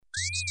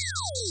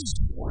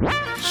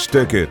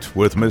Stick It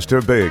with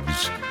Mr.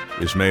 Biggs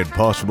is made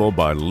possible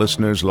by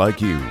listeners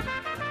like you.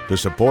 To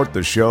support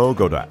the show,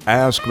 go to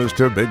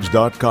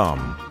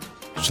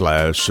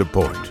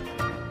askmrbiggs.com/support.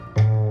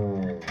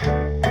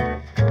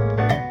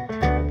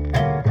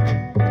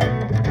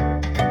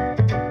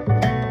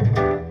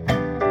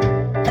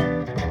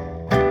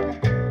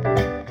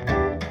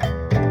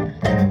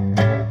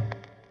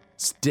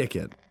 Stick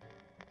it.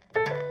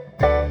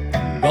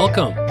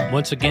 Welcome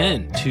once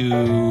again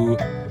to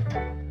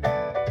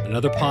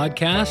another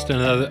podcast,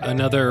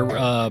 another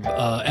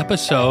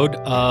episode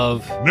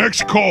of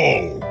Next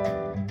Call.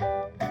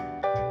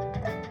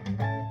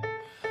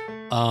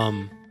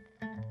 I'm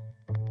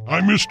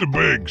Mr.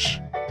 Biggs.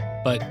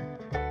 But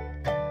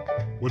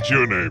What's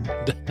your name?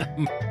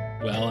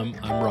 well, I'm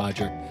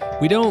Roger.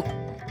 We don't.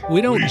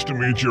 Pleased to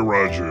meet you,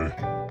 Roger.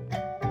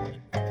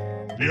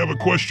 Do you have a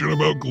question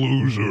about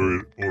glues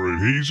or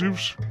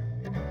adhesives?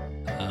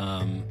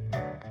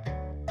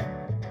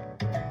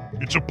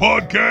 It's a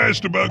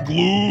podcast about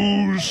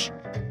glues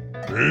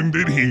and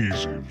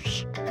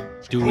adhesives.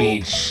 Do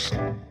we?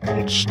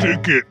 Called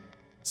Stick It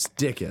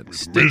Stick it. with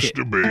Stick It.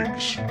 Mr.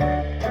 Biggs.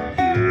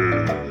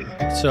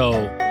 Yeah. So,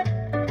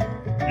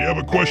 Do you have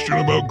a question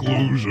about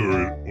glues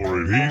or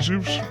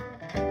adhesives?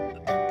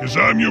 Because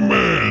I'm your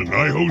man.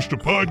 I host a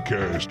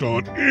podcast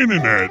on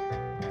internet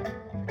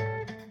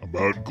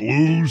about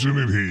glues and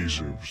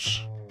adhesives.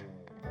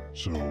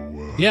 So,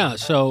 yeah.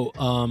 So,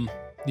 are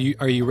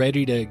you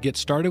ready to get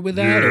started with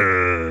that?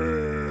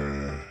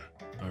 yeah.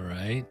 All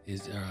right.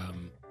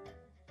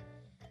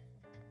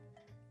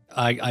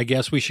 I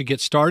guess we should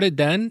get started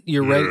then.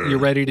 You're ready. Yeah. You're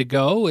ready to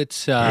go.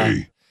 It's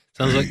Hey,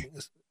 sounds hey,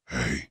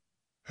 like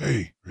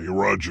hey,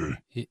 Roger.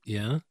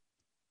 yeah.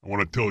 I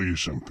want to tell you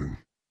something.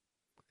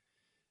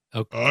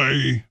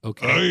 Okay.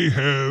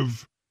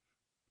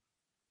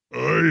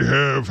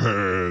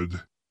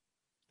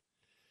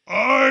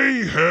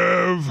 I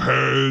have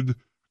had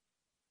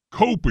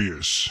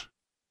copious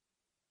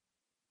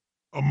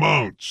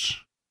amounts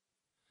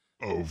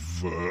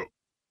of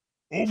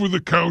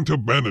over-the-counter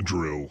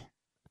Benadryl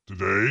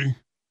today,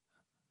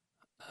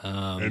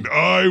 and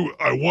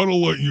I want to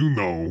let you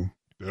know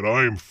that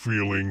I am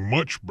feeling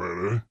much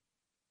better,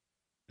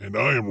 and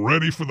I am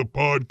ready for the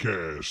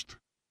podcast.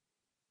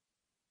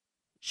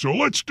 So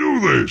let's do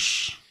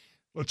this.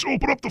 Let's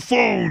open up the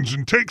phones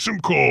and take some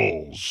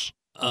calls.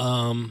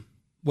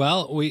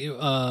 Well, we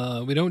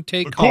don't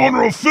take The calls.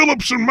 corner of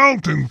Phillips and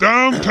Mountain,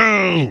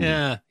 downtown.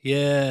 Yeah.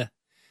 Yeah.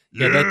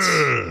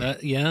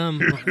 That's yeah.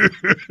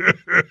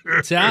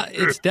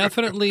 It's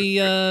definitely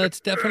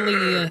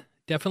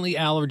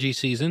allergy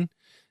season.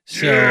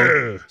 So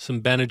Yeah.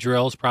 some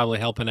Benadryl's probably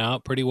helping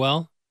out pretty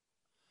well.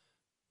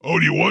 Oh,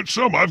 do you want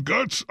some? I've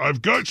got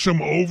some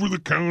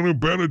over-the-counter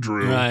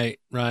Benadryl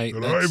Right.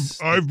 that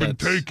I've been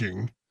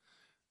taking.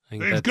 I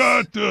think They've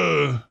that's-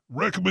 got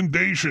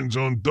recommendations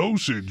on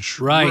dosage.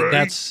 right.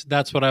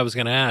 That's what I was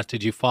going to ask.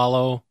 Did you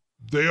follow?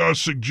 They are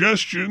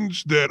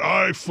suggestions that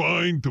I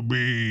find to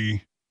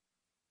be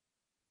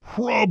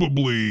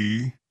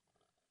probably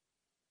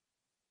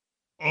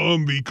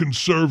on the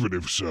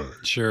conservative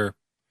side. Sure.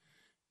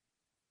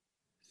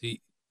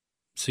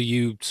 So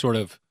you sort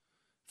of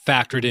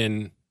factored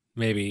in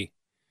maybe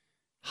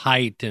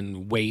height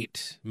and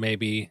weight,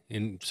 maybe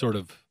in sort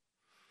of.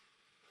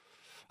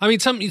 I mean,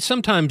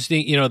 sometimes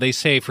they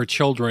say for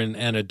children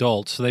and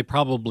adults, so they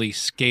probably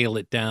scale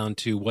it down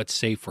to what's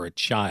safe for a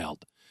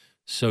child.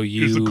 So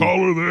Is the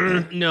caller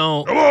there?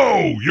 No,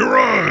 Hello, you're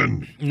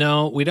on.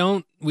 no, we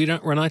don't.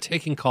 We're not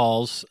taking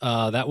calls.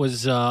 That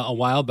was a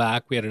while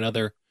back. We had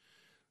another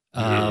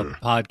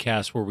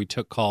podcast where we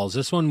took calls.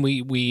 This one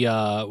we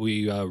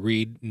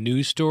read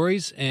news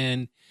stories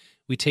and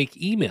we take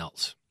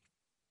emails.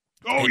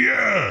 Oh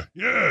yeah.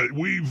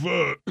 We've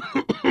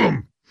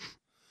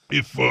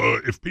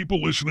if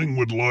people listening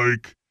would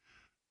like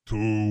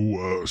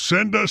to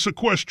send us a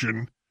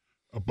question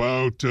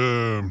about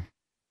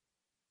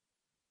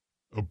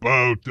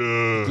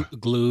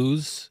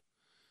Glues.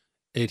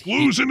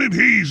 glues and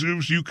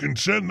adhesives, you can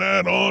send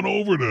that on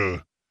over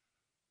to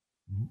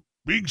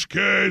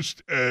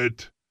Bigscast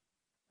at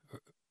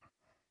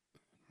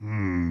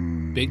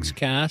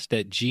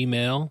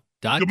bigscast@gmail.com.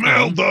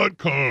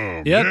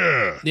 gmail.com. Yep.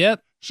 Yeah.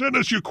 Yep. Send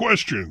us your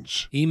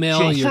questions. Email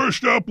So your.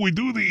 first up, we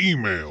do the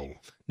email.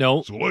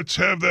 No, So let's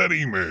have that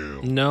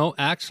email. no.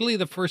 Actually,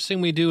 the first thing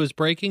we do is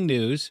breaking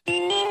news.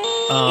 We'll.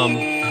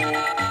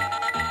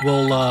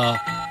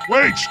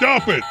 Wait,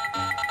 stop it.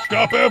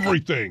 Stop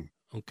everything.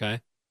 Okay.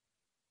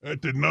 That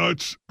did not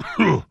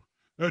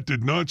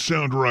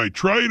sound right.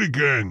 Try it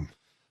again.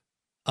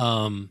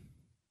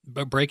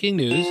 But breaking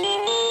news,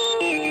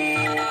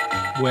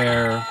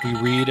 where we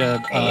read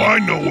a. I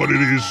know what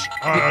it is.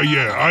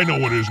 Yeah, I know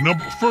what it is.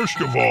 First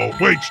of all,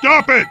 wait,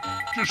 stop it.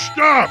 Just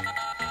stop.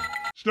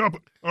 Stop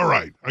it. All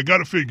right, I got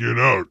to figure it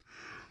out.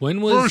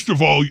 When was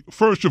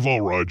First of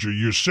all, Roger,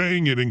 you're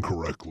saying it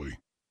incorrectly.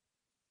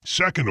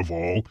 Second of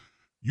all,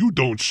 you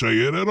don't say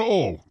it at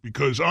all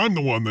because I'm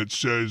the one that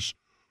says,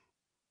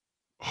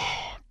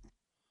 oh,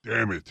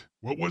 damn it.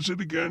 What was it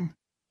again?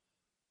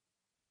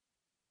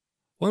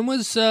 When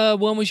was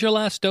your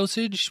last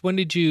dosage? When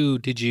did you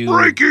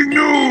Breaking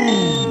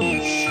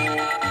news.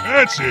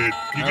 That's it.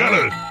 You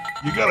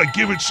gotta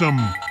give it some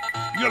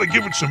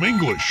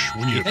English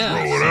when you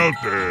throw it out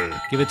there.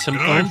 Give it some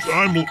and oomph?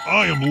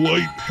 I am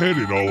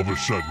lightheaded all of a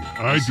sudden.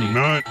 I do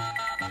not.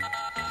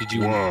 Did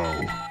you? Wow.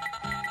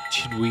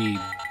 Should we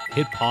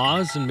hit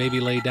pause and maybe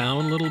lay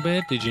down a little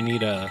bit? Did you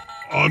need a?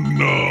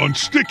 On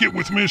Stick It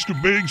with Mr.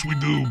 Biggs, we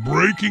do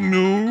breaking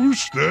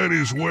news. That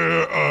is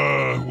where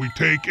we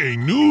take a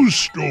news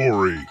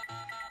story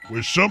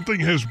where something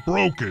has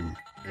broken,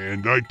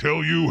 and I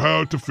tell you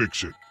how to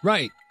fix it.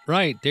 Right.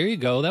 There you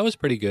go. That was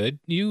pretty good.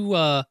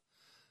 Yeah.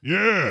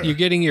 You're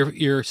getting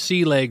your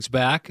sea legs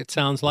back, it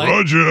sounds like.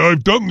 Roger,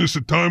 I've done this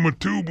a time or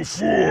two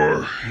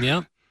before.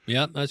 Yep,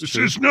 that's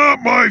true. This is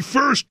not my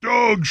first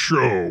dog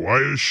show,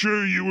 I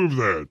assure you of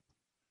that.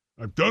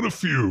 I've done a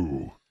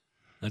few.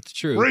 That's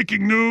true.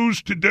 Breaking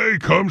news today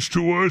comes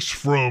to us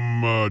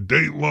from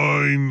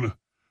Dateline,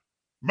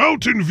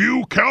 Mountain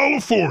View,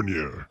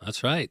 California.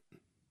 That's right.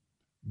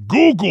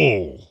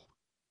 Google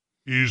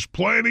is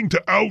planning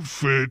to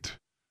outfit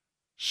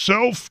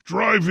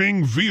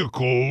self-driving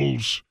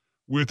vehicles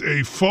with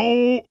a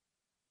form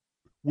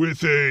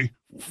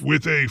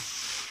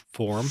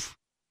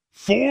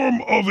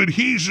of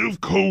adhesive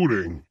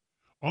coating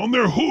on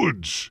their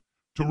hoods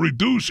to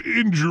reduce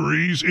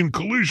injuries in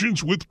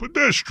collisions with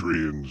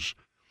pedestrians.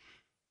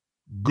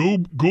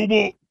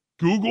 Google's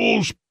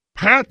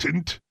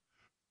patent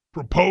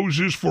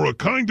proposes for a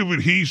kind of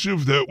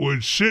adhesive that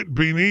would sit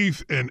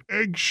beneath an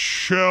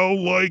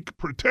eggshell-like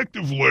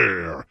protective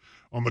layer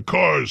on the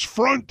car's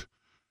front,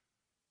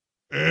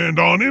 and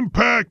on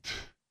impact,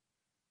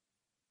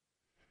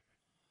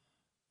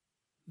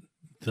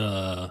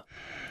 the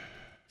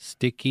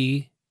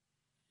sticky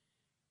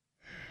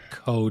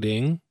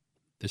coating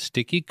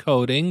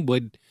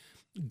would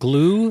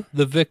glue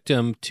the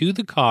victim to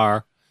the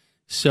car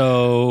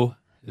so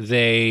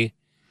they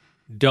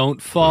don't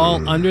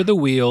fall under the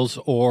wheels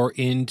or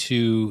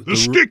into the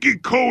sticky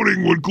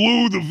coating would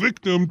glue the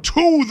victim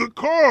to the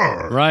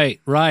car. Right.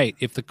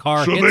 If the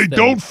car so hits they them,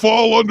 don't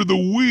fall under the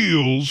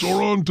wheels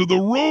or onto the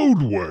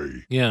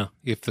roadway. Yeah,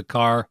 if the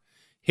car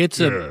hits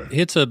a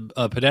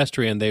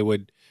pedestrian, they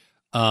would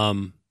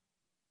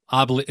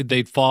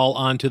they'd fall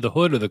onto the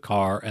hood of the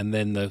car, and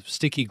then the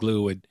sticky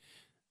glue would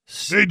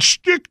they'd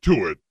stick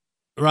to it.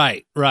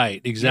 Right,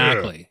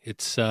 exactly. Yeah.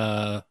 It's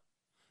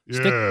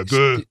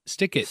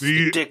stick it.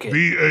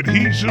 The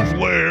adhesive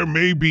layer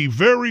may be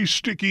very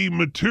sticky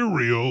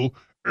material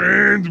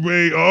and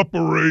may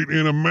operate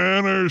in a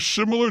manner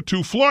similar to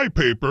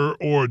flypaper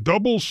or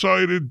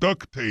double-sided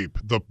duct tape,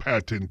 the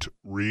patent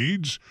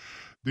reads.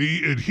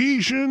 The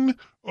adhesion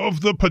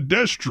of the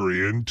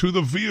pedestrian to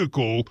the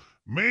vehicle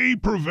may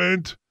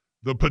prevent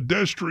the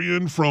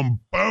pedestrian from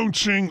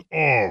bouncing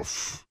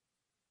off.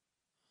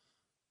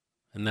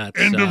 And that's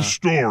end of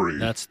story.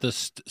 That's the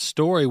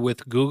story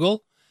with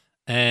Google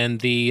and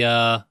the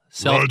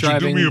self-driving. Roger,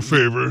 do me a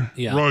favor.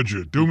 Yeah.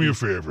 Roger, do me a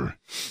favor.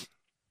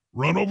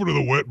 Run over to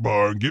the wet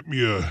bar and get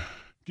me a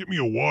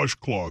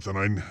washcloth,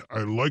 and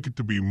I like it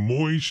to be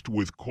moist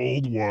with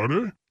cold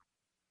water,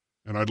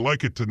 and I'd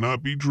like it to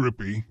not be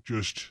drippy,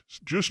 just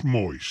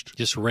moist.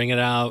 Just wring it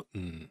out.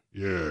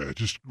 Yeah,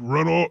 just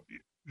right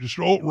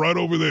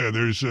over there.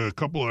 There's a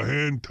couple of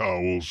hand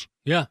towels.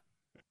 Yeah.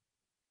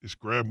 Just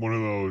grab one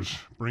of those.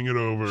 Bring it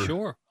over.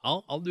 Sure.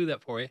 I'll do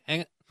that for you. Hang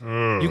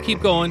on. You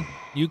keep going.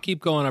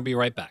 I'll be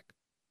right back.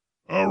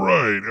 All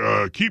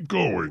right. Keep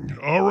going.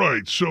 All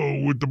right. So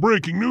with the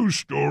breaking news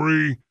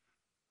story,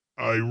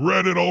 I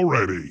read it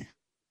already.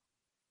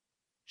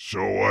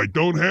 So I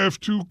don't have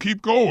to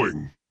keep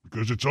going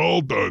because it's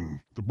all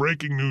done. The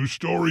breaking news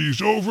story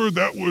is over.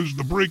 That was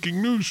the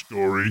breaking news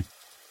story.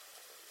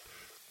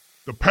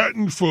 The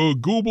patent for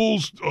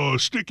Google's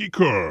sticky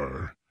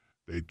car.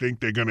 They think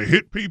they're going to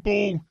hit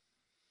people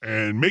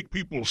and make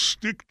people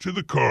stick to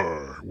the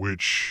car,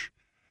 which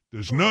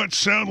does not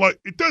sound like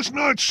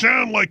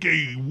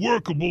a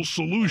workable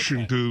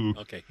solution to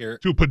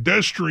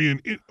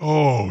pedestrian.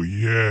 Oh,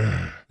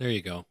 yeah. There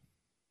you go.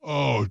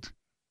 Oh,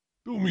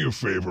 do me a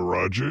favor,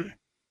 Roger.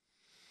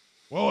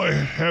 While I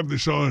have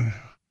this on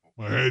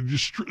my head,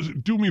 just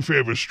do me a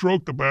favor,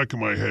 stroke the back of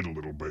my head a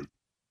little bit.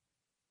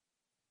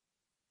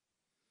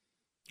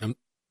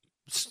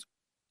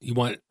 You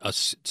want a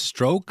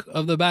stroke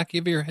of the back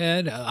of your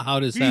head? How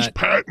does these that?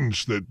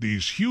 Patents that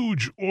these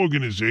huge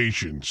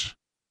organizations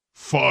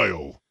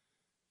file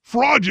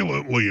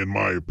fraudulently, in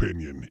my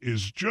opinion,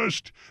 is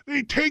just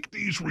they take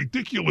these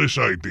ridiculous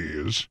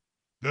ideas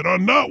that are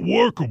not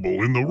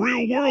workable in the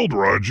real world,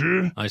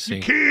 Roger. I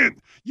see.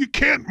 You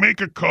can't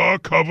make a car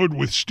covered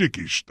with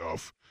sticky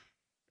stuff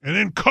and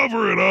then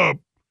cover it up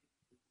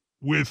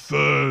with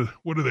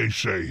what do they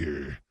say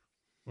here?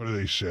 What do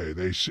they say?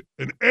 They say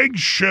an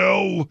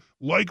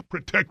eggshell-like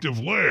protective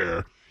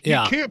layer.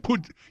 Yeah.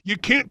 You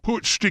can't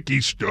put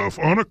sticky stuff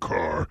on a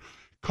car,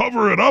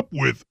 cover it up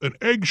with an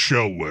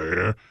eggshell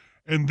layer,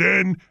 and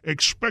then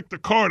expect the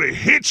car to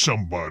hit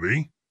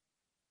somebody,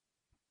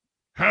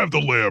 have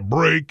the layer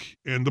break,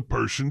 and the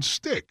person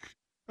stick.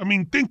 I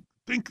mean, think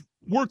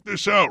work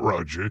this out,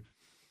 Roger.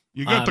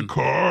 You got the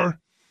car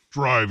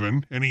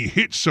driving, and he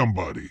hits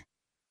somebody.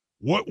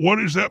 What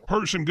is that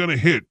person going to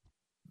hit?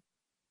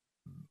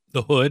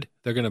 The hood.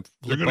 They're going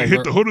to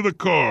hit the hood of the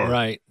car.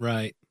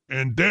 Right.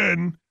 And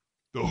then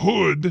the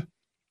hood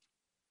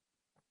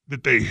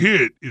that they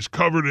hit is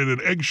covered in an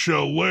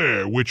eggshell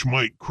layer, which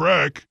might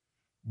crack,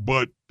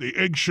 but the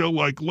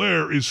eggshell-like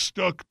layer is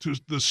stuck to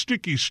the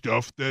sticky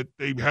stuff that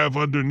they have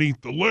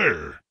underneath the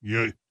layer.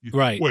 Yeah.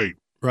 Right. Wait.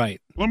 Right.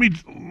 I'm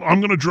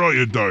going to draw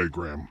you a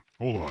diagram.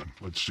 Hold on.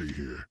 Let's see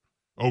here.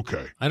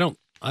 Okay. I don't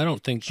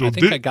think so.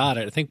 I got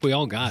it. I think we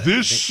all got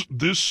it.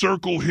 This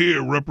circle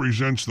here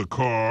represents the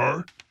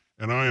car,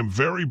 and I am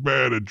very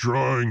bad at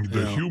drawing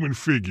the human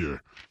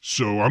figure.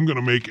 So I'm going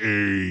to make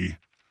a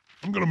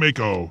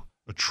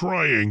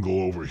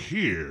triangle over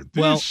here.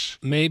 This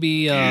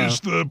maybe is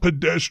the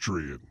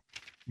pedestrian.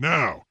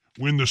 Now,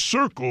 when the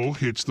circle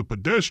hits the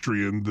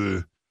pedestrian,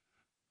 the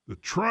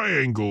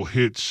triangle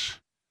hits.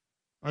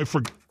 I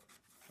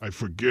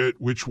forget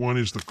which one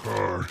is the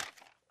car.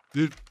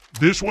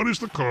 This one is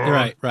the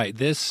car. Right.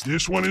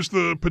 This one is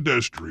the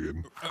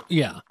pedestrian.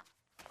 Yeah.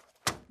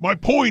 My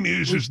point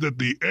is that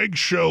the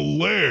eggshell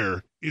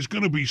layer is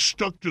going to be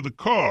stuck to the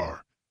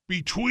car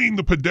between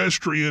the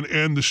pedestrian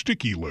and the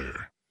sticky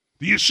layer.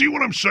 Do you see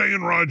what I'm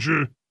saying,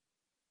 Roger?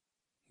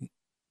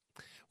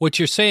 What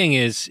you're saying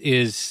is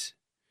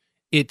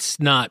it's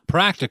not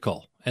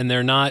practical, and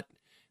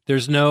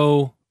there's a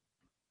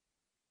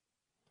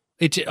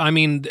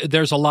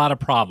lot of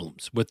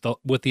problems with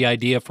the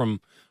idea from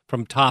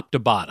top to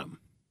bottom.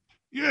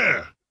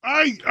 Yeah.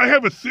 I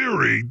have a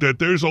theory that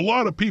there's a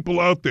lot of people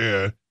out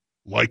there,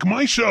 like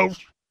myself,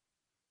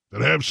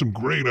 that have some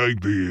great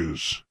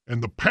ideas.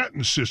 And the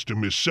patent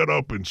system is set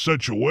up in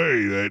such a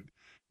way that,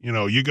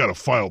 you got to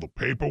file the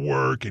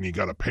paperwork and you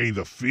got to pay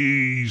the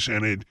fees.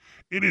 And it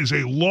is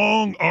a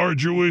long,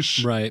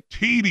 arduous,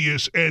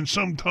 tedious, and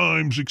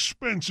sometimes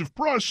expensive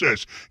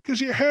process. Because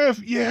you have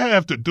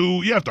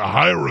to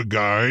hire a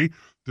guy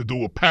to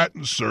do a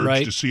patent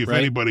search to see if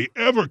anybody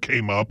ever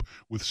came up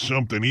with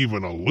something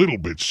even a little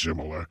bit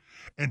similar.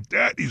 And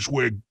that is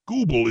where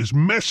Google is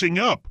messing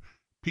up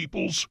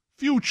people's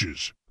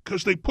futures,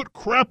 because they put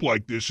crap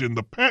like this in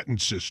the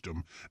patent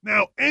system.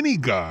 Now, any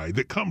guy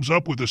that comes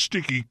up with a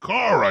sticky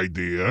car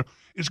idea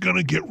is going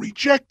to get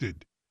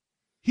rejected.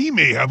 He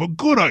may have a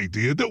good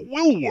idea that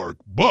will work,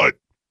 but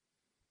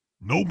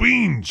no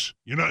beans.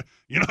 You're not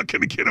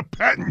going to get a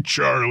patent,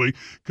 Charlie,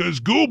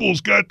 because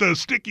Google's got the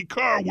sticky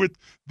car with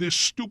this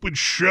stupid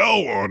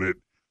shell on it,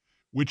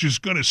 which is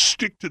going to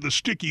stick to the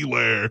sticky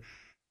layer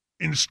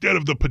instead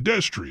of the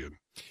pedestrian.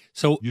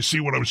 So you see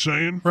what I'm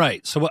saying?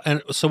 Right. So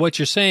what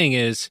you're saying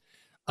is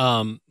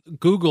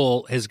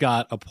Google has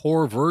got a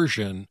poor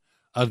version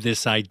of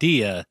this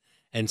idea,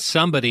 and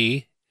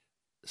somebody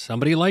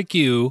like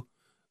you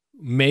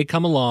may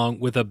come along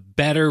with a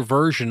better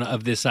version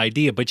of this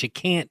idea, but you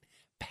can't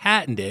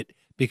patent it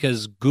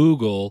because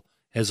Google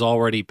has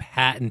already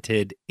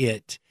patented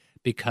it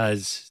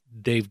because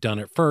they've done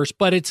it first,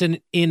 but it's an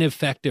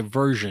ineffective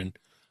version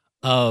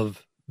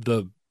of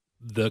the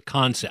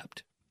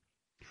concept.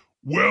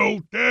 Well,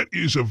 that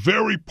is a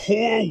very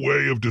poor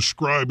way of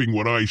describing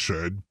what I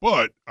said,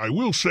 but I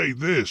will say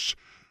this.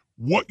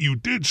 What you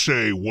did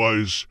say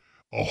was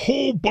a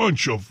whole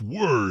bunch of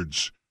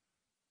words.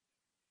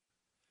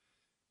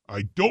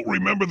 I don't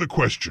remember the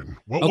question.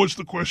 What was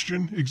the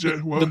question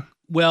exactly?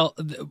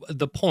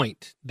 The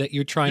point that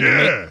you're trying to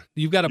make.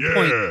 You've got a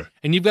point,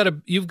 and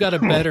you've got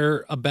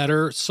a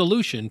better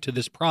solution to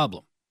this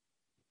problem.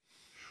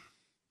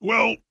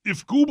 Well,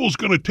 if Google's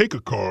going to take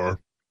a car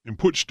and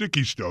put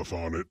sticky stuff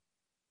on it,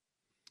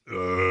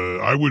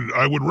 I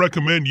would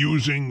recommend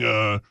using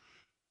a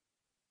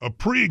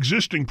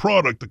pre-existing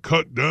product to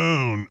cut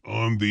down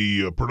on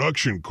the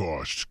production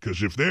costs.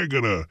 Because if they're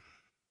going to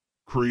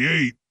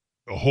create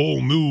a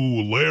whole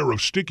new layer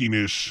of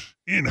stickiness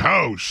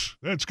in-house,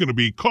 that's going to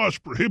be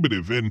cost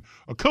prohibitive. And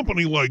a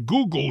company like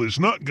Google is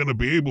not going to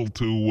be able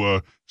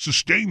to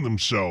sustain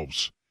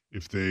themselves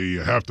if they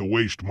have to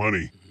waste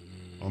money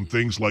on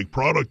things like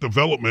product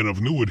development of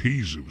new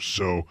adhesives.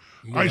 So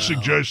I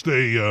suggest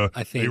they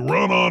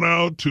run on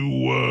out to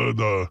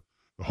the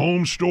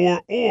home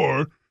store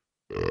or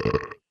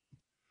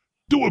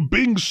do a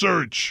Bing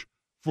search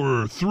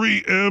for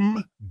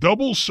 3M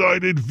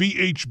double-sided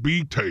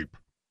VHB tape.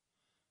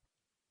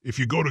 If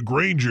you go to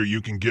Grainger,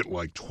 you can get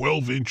like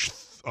 12-inch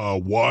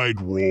wide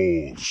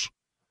rolls.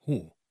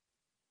 Ooh.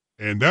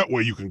 And that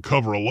way you can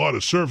cover a lot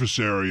of surface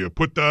area,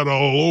 put that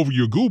all over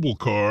your Google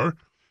car,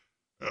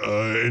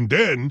 and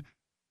then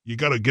you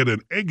got to get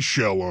an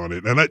eggshell on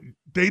it. And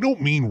they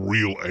don't mean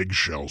real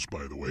eggshells,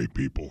 by the way,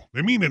 people.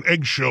 They mean an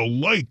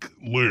eggshell-like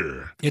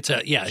layer. It's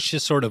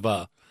just sort of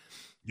a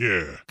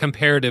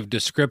comparative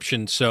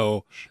description,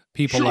 so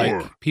people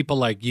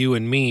like you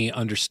and me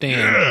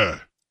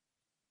understand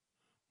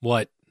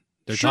what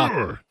they're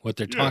talking. What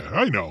they're talking.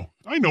 I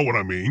know what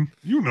I mean.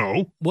 You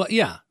know. Well,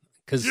 yeah,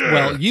 because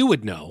you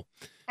would know.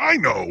 I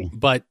know.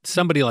 But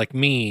somebody like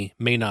me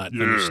may not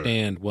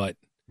understand what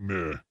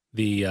the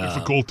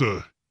difficult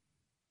to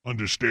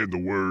understand the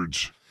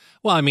words.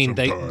 Well, I mean,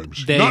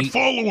 sometimes. they You're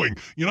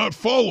not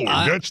following.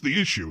 That's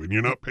the issue, and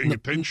you're not paying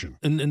attention.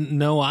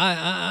 No,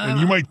 and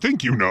you might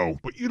think you know,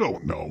 but you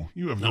don't know.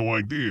 You have no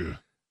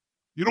idea.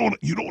 You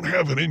don't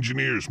have an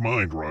engineer's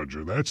mind,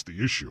 Roger. That's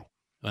the issue.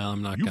 Well,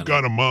 I'm not. You've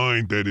got a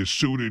mind that is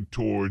suited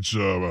towards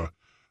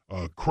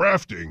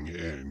crafting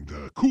and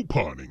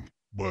couponing,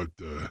 but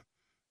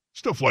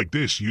stuff like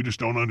this you just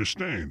don't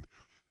understand.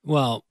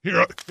 Well,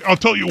 here, I'll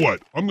tell you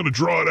what. I'm going to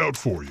draw it out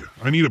for you.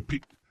 I need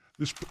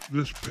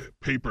this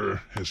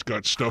paper has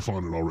got stuff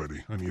on it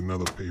already. I need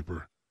another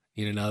paper.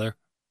 Need another?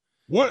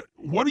 What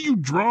are you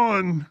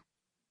drawing?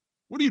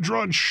 What are you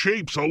drawing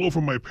shapes all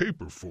over my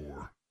paper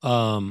for?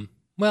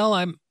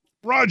 Well,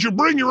 Roger,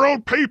 bring your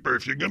own paper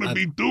if you're going to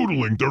be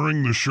doodling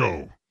during the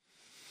show.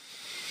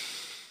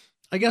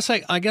 I guess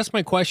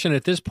my question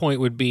at this point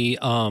would be,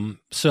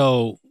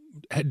 so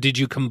did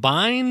you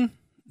combine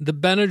the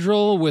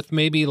Benadryl with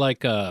maybe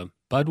like a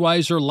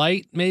Budweiser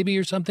Light maybe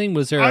or something?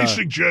 Was there I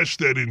suggest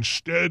that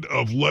instead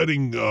of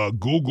letting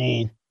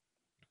Google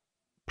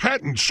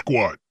patent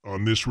squat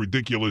on this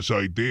ridiculous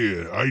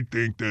idea, I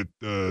think that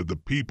the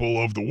people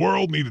of the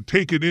world need to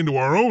take it into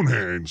our own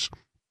hands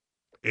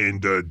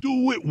and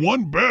do it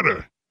one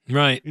better.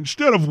 Right.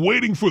 Instead of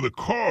waiting for the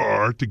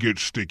car to get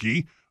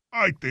sticky,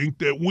 I think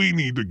that we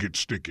need to get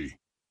sticky.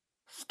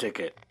 Stick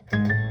it.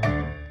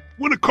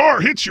 When a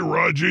car hits you,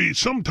 Roger,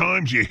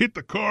 sometimes you hit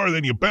the car,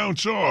 then you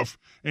bounce off,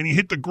 and you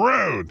hit the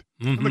ground.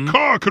 Mm-hmm. And the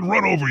car could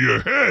run over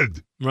your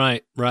head.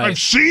 Right. I've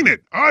seen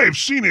it. I have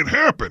seen it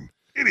happen.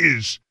 It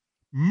is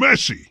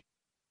messy.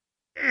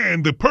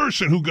 And the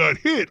person who got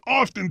hit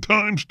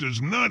oftentimes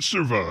does not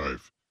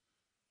survive.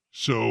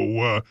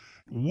 So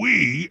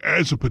we,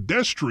 as a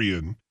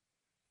pedestrian,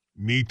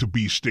 need to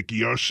be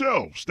sticky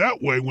ourselves.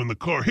 That way, when the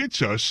car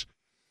hits us,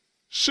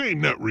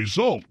 same net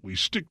result. We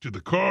stick to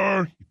the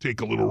car, you take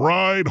a little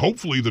ride,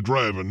 hopefully the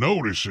driver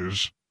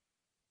notices,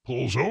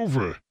 pulls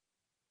over,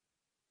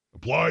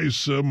 applies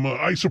some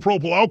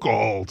isopropyl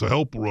alcohol to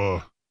help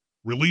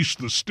release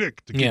the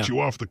stick to get you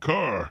off the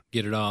car.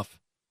 Get it off.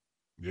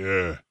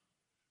 Yeah.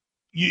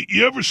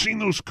 You ever seen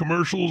those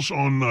commercials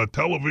on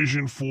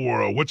television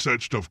for, what's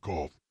that stuff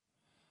called?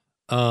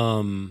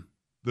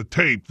 The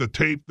tape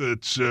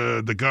that's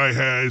the guy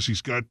has.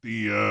 He's got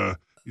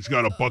he's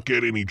got a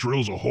bucket and he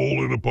drills a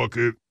hole in a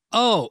bucket.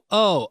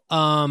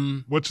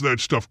 What's that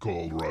stuff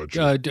called, Roger?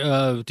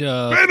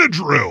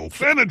 Benadryl.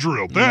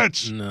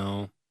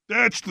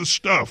 That's the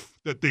stuff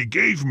that they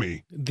gave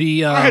me.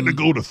 I had to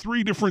go to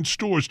 3 different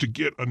stores to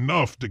get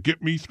enough to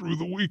get me through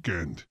the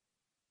weekend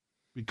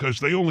because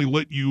they only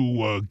let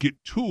you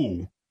get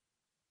 2,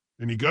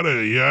 and I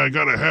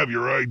gotta have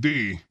your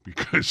ID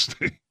because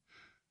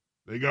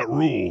they got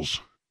rules.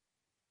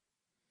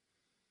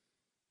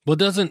 Well,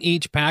 doesn't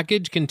each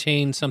package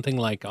contain something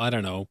like, I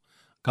don't know,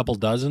 a couple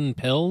dozen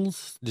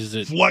pills? Does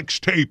it? Flex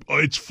tape.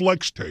 It's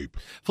flex tape.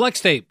 Flex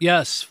tape.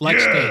 Yes.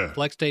 Flex tape.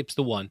 Flex tape's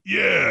the one.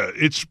 Yeah.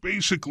 It's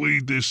basically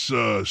this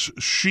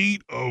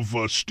sheet of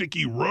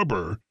sticky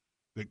rubber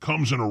that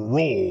comes in a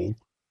roll.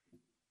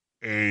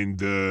 And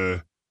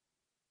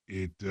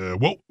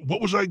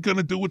what was I going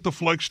to do with the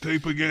flex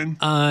tape again?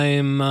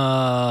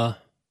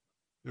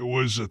 There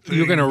was a thing.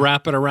 You're going to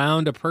wrap it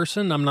around a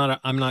person? I'm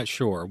not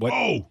sure. What?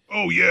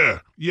 Oh, yeah.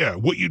 Yeah.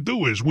 What you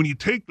do is when you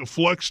take the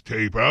flex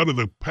tape out of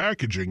the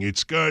packaging,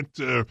 it's got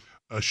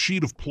a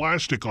sheet of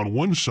plastic on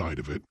one side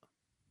of it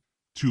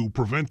to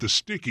prevent the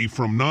sticky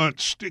from not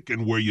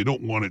sticking where you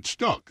don't want it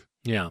stuck.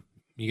 Yeah.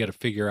 You got to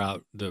figure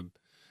out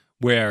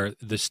where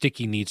the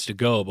sticky needs to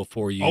go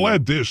before you... I'll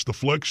add this, the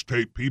flex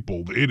tape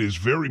people, it is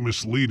very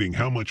misleading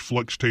how much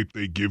flex tape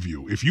they give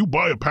you. If you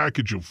buy a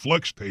package of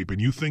flex tape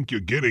and you think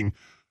you're getting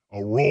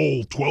a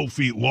roll 12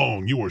 feet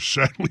long, you are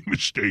sadly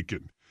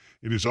mistaken.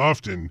 It is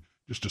often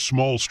just a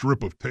small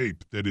strip of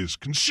tape that is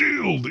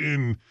concealed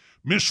in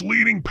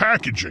misleading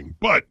packaging,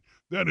 but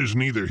that is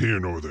neither here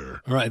nor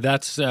there. All right,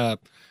 that's a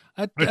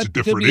different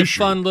issue. Could be a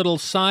fun little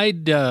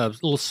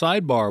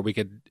sidebar we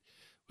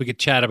could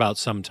chat about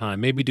sometime.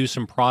 Maybe do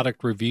some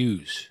product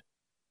reviews.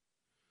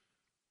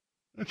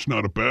 That's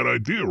not a bad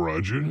idea,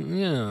 Roger.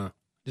 Yeah,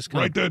 just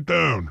write that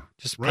down.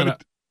 Just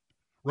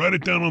write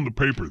it down on the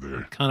paper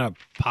there. Kind of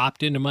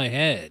popped into my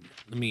head.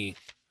 Let me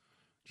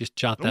just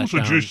jot that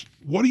down.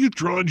 What are you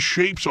drawing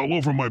shapes all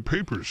over my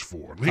papers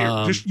for? Here,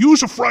 just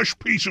use a fresh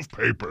piece of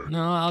paper.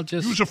 No, I'll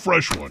just... Use a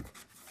fresh one.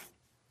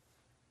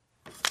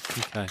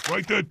 Okay.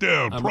 Write that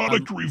down.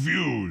 Product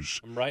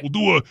reviews. I'm right.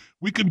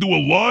 We can do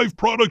a live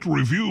product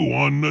review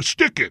on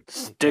Stick It.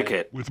 Stick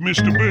It. With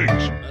Mr.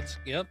 Biggs.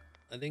 Yep.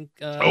 I think...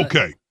 okay.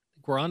 I think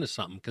we're onto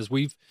something because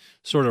we've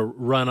sort of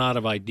run out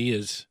of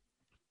ideas.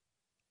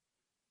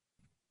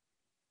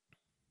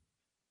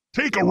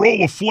 Take a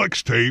roll of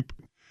flex tape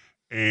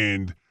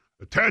and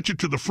attach it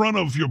to the front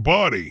of your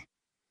body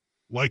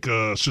like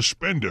a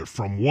suspender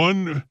from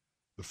the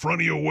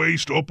front of your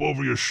waist up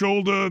over your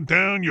shoulder,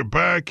 down your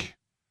back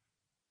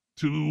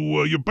to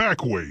your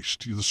back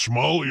waist, the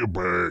small of your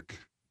back.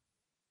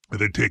 And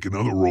then take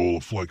another roll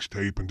of flex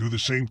tape and do the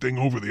same thing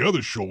over the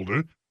other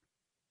shoulder.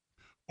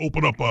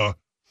 Open up a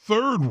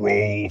third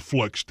roll of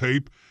flex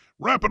tape,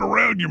 wrap it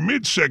around your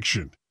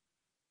midsection,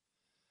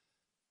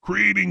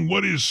 creating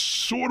what is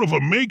sort of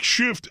a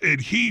makeshift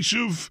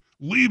adhesive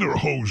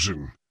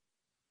lederhosen.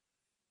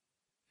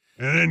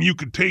 And then you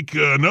could take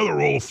another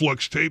roll of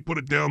flex tape, put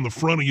it down the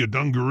front of your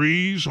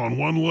dungarees on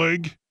one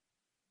leg,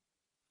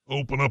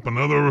 open up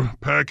another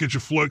package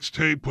of flex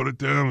tape, put it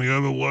down the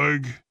other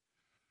leg,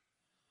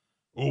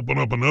 open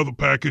up another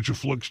package of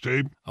flex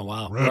tape. Oh,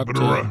 wow. Wrap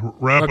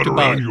it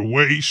around your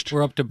waist.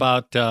 We're up to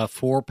about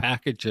 4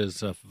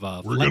 packages of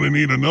We're going to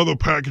need another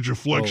package of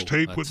flex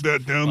tape. Put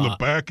that down the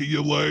back of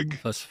your leg.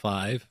 Plus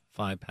 5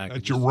 packages.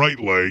 That's your right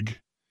leg.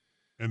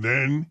 And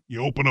then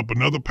you open up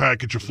another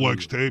package of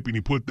flex tape and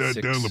you put that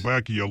 6. down the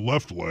back of your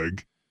left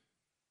leg.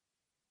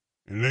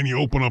 And then you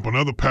open up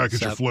another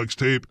package of flex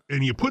tape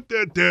and you put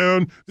that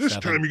down. This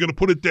 7. time you're going to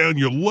put it down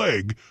your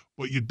leg,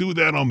 but you do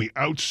that on the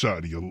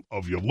outside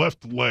of your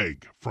left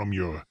leg, from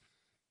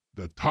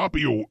the top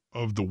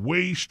of the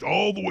waist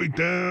all the way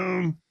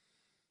down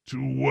to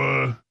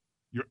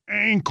your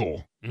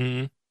ankle.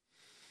 Mm-hmm.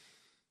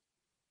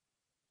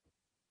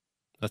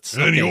 And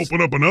then you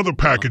open up another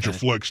package of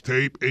flex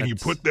tape, and you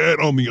put that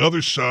on the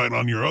other side,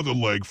 on your other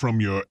leg, from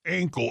your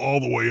ankle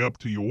all the way up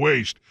to your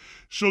waist.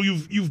 So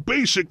you've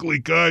basically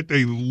got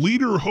a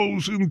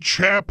lederhosen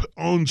chap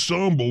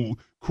ensemble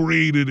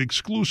created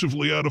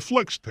exclusively out of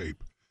flex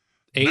tape.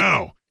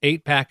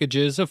 8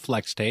 packages of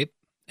flex tape,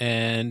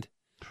 and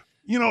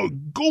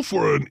go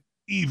for an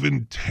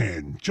even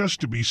 10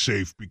 just to be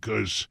safe,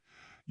 because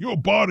your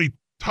body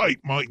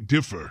type might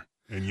differ.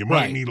 And you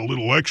might need a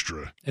little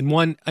extra.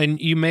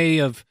 And you may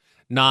have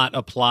not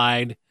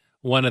applied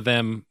one of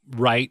them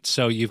right,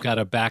 so you've got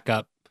a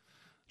backup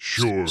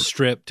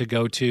strip to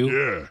go to.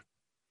 Yeah.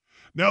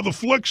 Now, the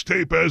flex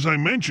tape, as I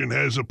mentioned,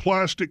 has a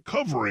plastic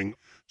covering,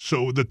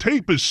 so the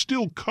tape is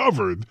still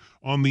covered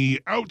on the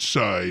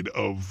outside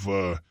of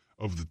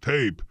the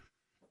tape.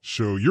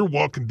 So you're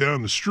walking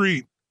down the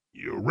street,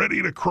 you're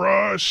ready to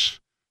cross,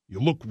 you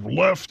look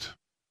left,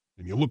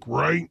 and you look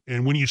right,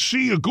 and when you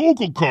see a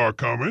Google car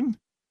coming,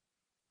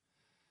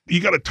 you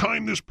got to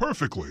time this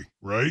perfectly,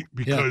 right?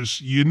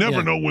 Because you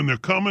never know when they're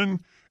coming,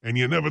 and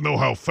you never know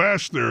how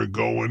fast they're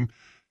going.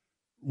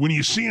 When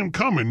you see them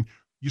coming,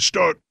 you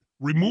start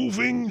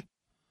removing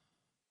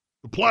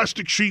the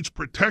plastic sheets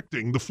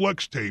protecting the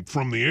flex tape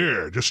from the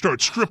air. Just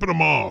start stripping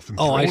them off and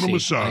throwing them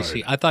aside. I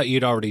see. I thought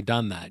you'd already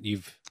done that.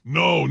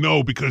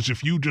 No, because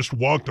if you just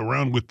walked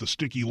around with the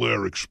sticky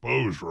layer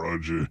exposed,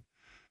 Roger,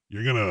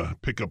 you're going to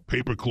pick up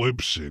paper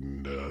clips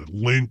and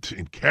lint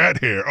and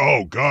cat hair.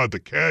 Oh, God, the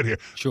cat hair.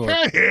 Sure.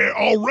 Cat hair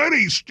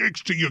already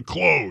sticks to your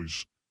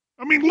clothes.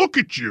 I mean, look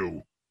at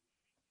you.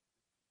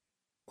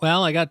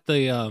 Well, I got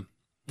the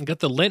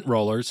lint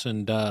rollers,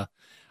 and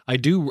I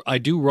do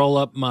roll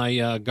up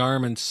my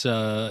garments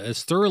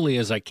as thoroughly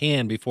as I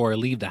can before I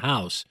leave the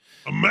house.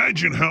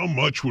 Imagine how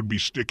much would be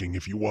sticking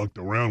if you walked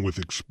around with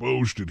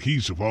exposed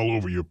adhesive all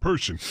over your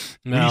person.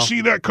 When you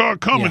see that car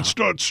coming,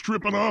 start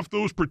stripping off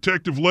those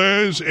protective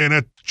layers, and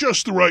at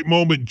just the right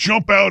moment,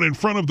 jump out in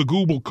front of the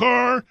Google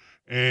car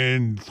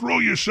and throw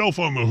yourself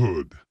on the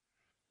hood.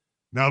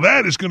 Now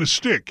that is going to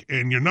stick,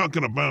 and you're not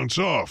going to bounce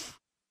off.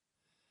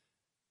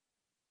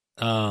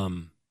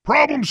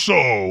 Problem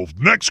solved.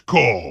 Next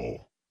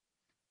call.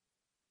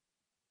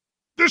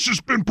 This has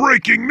been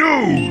breaking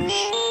news.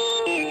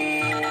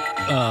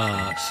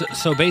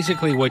 So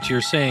basically what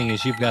you're saying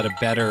is you've got a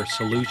better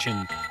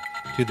solution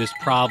to this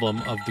problem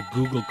of the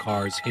Google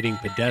cars hitting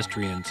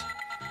pedestrians,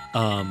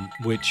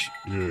 which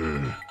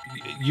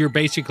you're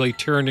basically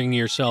turning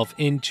yourself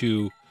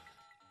into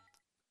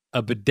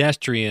a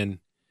pedestrian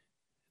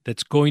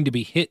that's going to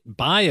be hit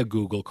by a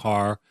Google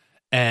car,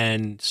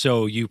 and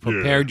so you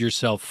prepared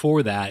yourself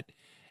for that,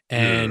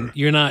 and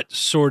you're not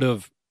sort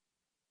of...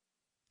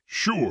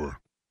 Sure.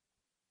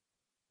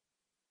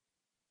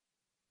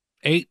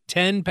 8,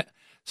 10...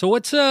 So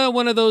what's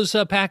one of those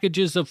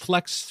packages of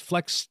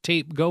flex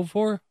tape go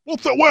for? Well,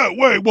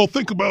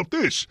 think about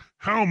this.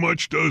 How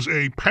much does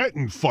a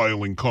patent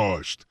filing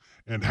cost?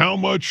 And how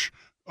much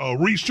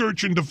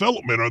research and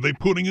development are they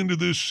putting into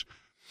this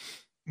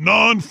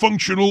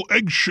non-functional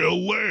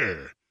eggshell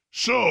layer?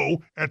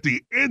 So, at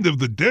the end of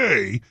the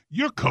day,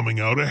 you're coming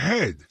out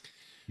ahead.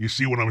 You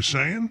see what I'm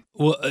saying?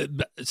 Well,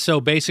 so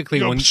basically...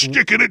 You're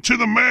sticking it to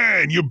the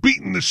man. You're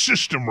beating the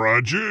system,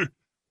 Roger.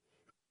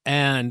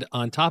 And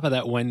on top of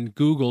that, when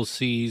Google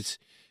sees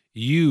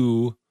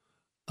you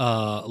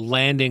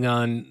landing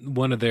on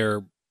one of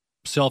their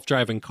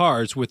self-driving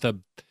cars with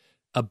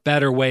a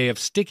better way of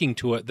sticking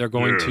to it, they're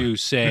going to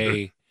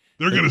say...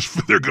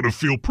 they're gonna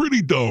feel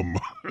pretty dumb.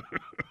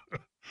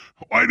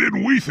 Why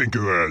didn't we think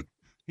of that?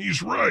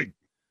 He's right.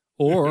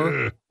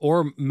 Or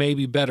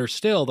maybe better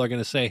still, they're going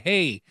to say,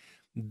 "Hey,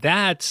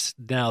 that's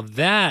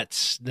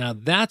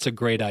a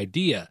great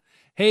idea.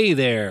 Hey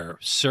there,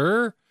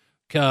 sir.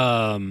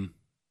 Can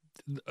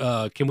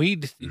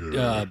we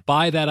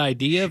buy that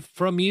idea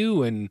from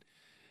you? And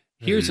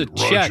here's a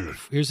check.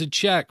 Here's a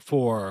check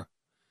for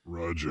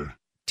Roger.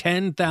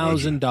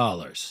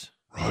 $10,000.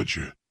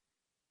 Roger,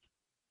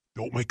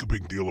 don't make a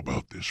big deal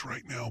about this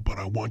right now, but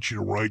I want you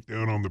to write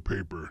down on the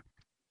paper.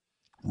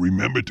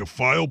 Remember to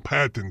file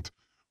patent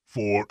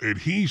for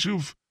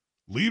adhesive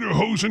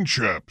lederhosen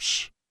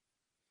chaps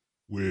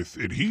with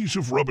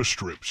adhesive rubber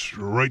strips.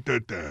 Write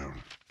that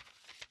down.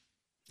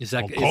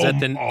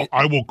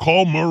 I will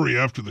call Murray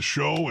after the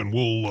show, and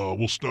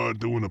we'll start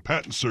doing a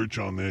patent search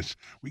on this.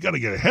 We got to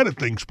get ahead of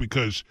things,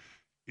 because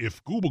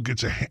if Google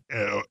gets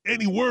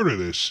any word of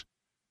this,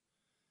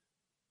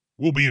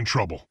 we'll be in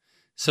trouble.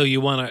 So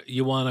you wanna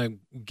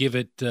give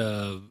it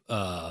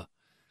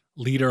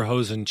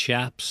lederhosen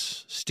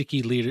chaps,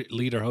 sticky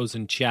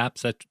lederhosen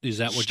chaps? Is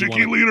that what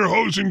sticky you want? Sticky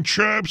lederhosen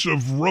chaps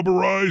of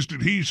rubberized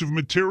adhesive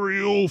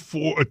material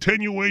for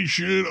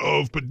attenuation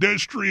of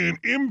pedestrian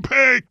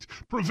impact,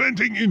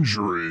 preventing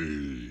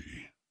injury.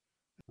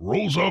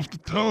 Rolls off the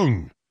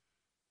tongue.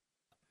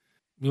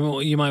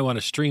 You might want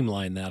to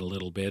streamline that a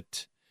little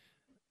bit.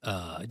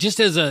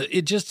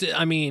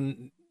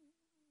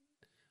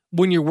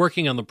 When you're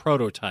working on the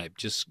prototype,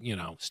 just,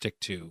 stick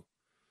to.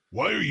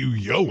 Why are you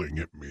yelling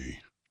at me?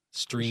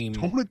 Stream.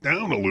 Just tone it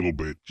down a little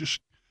bit. There's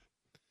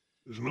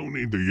no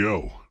need to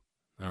yell.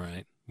 All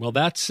right. Well,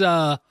 that's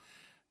a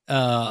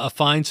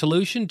fine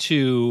solution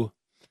to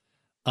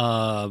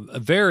a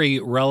very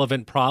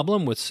relevant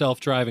problem with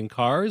self-driving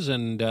cars,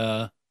 and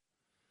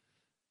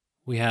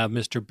we have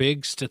Mr.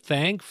 Biggs to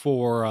thank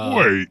for...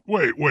 Wait.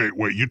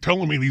 You're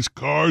telling me these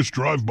cars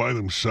drive by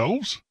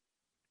themselves?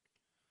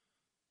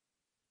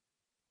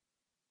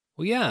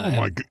 Well, yeah. Oh,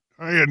 my God.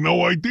 I had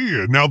no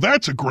idea. Now,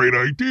 that's a great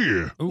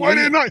idea. Why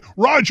didn't I?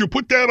 Roger,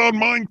 put that on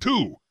mine,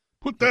 too.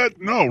 Write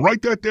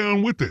that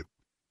down with it.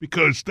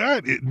 Because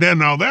that's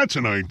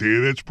an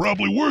idea that's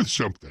probably worth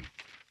something.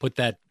 Put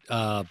that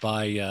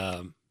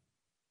by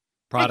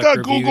product I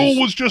thought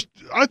reviews.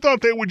 I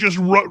thought they were just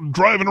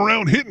driving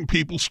around hitting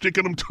people,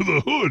 sticking them to the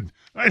hood.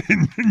 I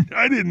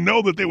didn't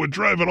know that they were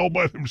driving all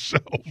by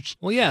themselves.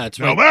 Well, yeah, it's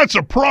right. Now, that's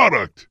a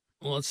product.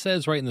 Well, it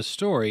says right in the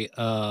story,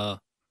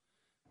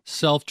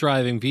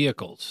 self-driving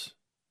vehicles.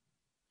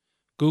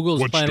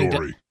 Google's planning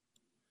story?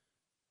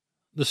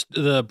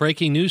 The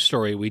breaking news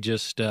story we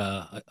just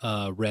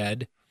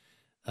read.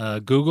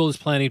 Google is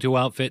planning to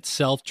outfit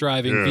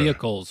self-driving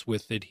vehicles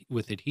with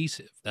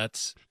adhesive.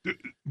 That's.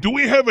 Do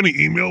we have any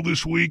email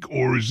this week,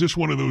 or is this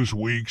one of those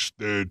weeks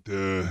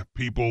that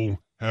people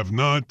have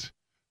not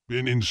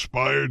been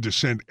inspired to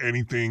send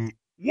anything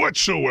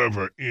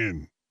whatsoever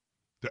in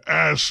to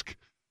ask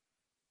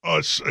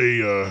us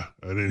an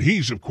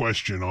adhesive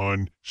question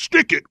on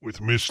Stick It with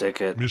Mr.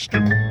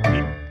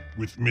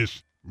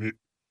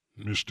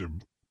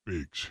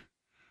 Biggs.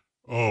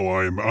 Oh,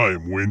 I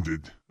am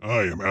winded.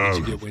 I am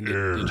out of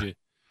air. Did you?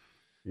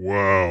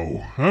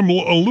 Wow, I'm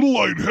a little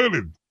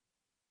lightheaded.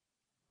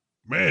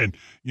 Man,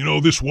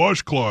 this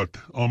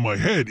washcloth on my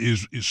head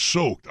is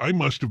soaked. I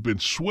must have been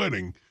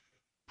sweating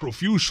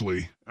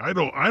profusely. I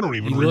don't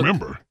even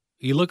remember.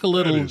 You look a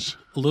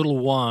little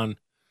wan.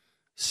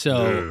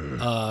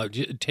 So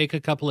take a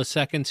couple of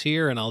seconds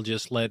here, and I'll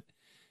just let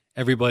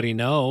everybody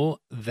know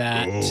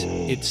that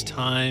it's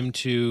time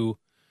to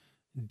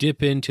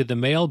dip into the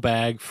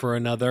mailbag for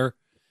another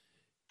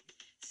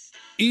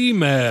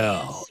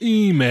email.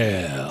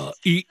 Email.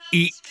 Hey,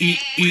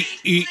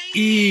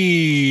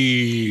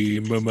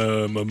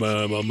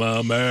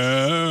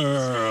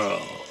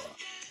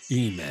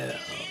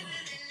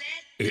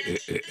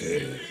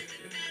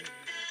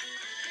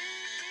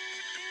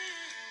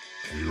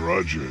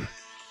 Roger.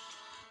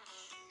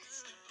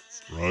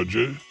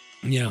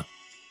 Yeah.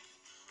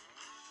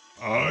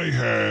 I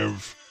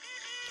have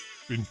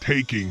been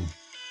taking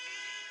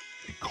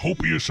a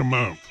copious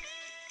amount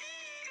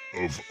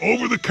of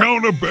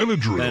over-the-counter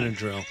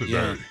Benadryl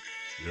today.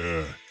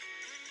 Yeah.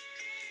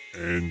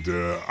 And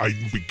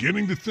I'm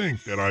beginning to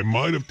think that I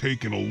might have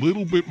taken a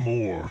little bit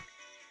more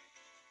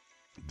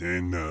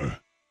than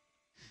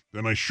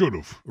I should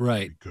have.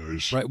 Right.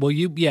 Because Well,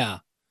 you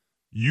were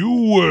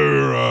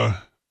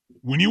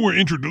when you were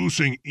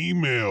introducing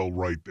email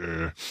right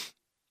there,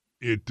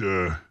 it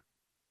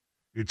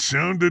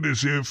sounded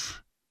as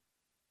if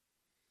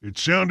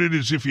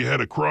you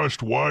had a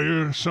crossed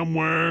wire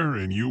somewhere,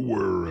 and you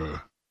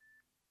were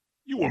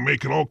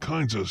making all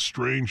kinds of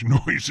strange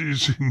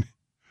noises, and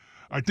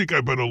I think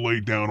I better lay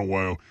down a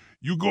while.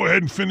 You go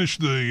ahead and finish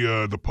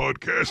the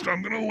podcast.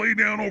 I'm gonna lay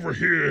down over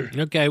here.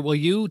 Okay. Well,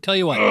 tell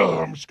you what.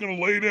 I'm just gonna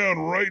lay down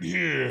right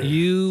here.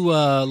 You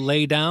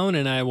lay down,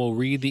 and I will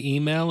read the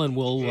email, and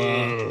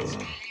we'll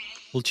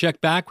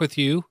check back with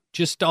you.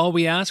 Just all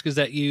we ask is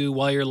that you,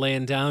 while you're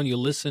laying down, you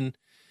listen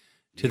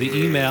to the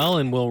email,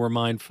 and we'll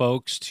remind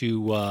folks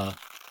to who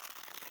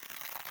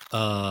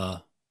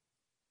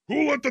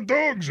let the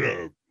dogs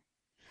out?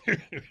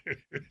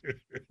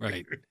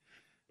 Right.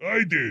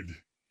 I did.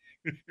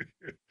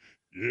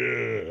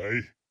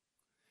 Yeah.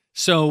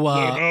 So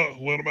let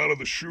them out of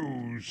the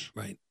shoes.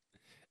 Right.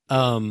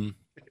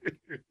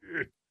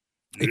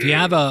 If you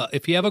have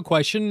a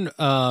question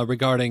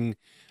regarding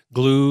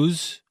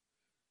glues,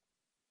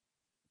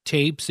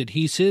 tapes,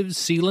 adhesives,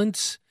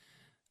 sealants,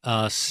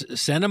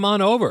 send them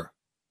on over.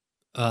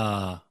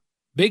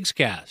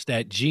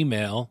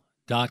 Bigscast@gmail.com.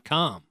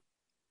 bigsgmail.com.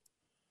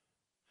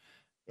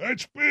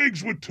 That's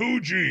Biggs with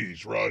 2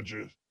 G's,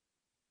 Roger.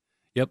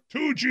 Yep.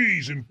 2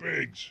 G's in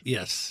Biggs.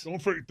 Yes.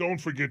 Don't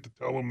forget to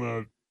tell him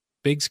that.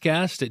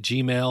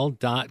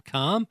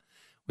 bigscast@gmail.com.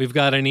 We've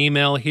got an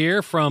email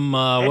here from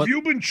Have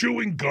you been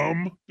chewing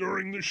gum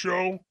during the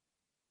show?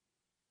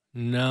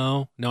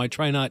 No, I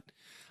try not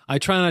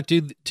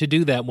to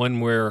do that when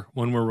we're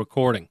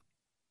recording.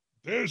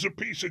 There's a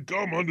piece of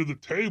gum under the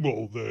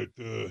table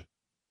that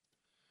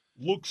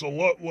looks a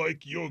lot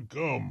like your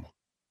gum.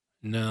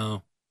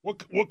 No.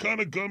 What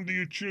kind of gum do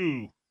you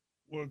chew?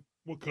 What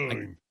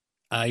kind?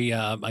 I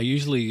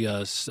usually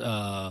Is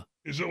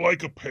it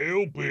like a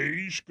pale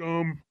beige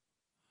gum,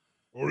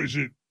 or is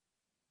it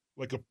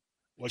like a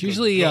it's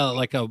usually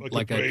like a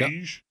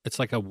beige? It's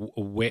like a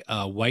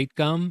white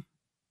gum.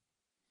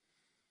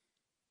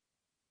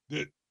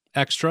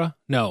 Extra?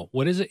 No.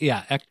 What is it?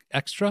 Yeah,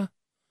 extra.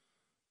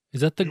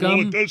 Is that the gum?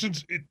 Well,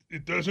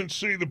 it doesn't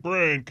say the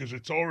brand because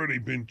it's already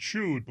been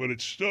chewed, but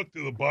it's stuck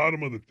to the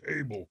bottom of the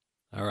table.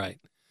 All right.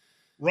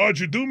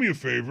 Roger, do me a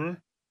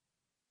favor.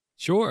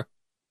 Sure.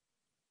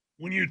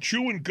 When you're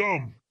chewing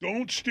gum,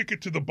 don't stick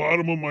it to the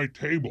bottom of my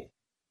table.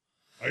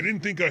 I didn't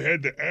think I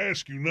had to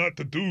ask you not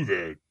to do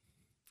that.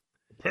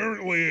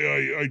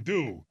 Apparently, I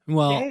do.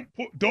 Well,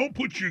 don't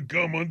put your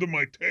gum under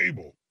my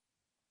table.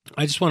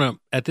 I just want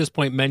to, at this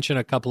point, mention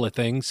a couple of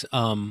things.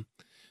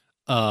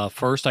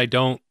 First, I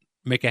don't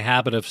make a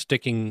habit of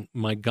sticking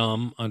my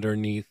gum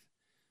underneath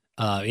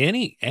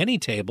any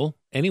table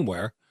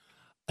anywhere.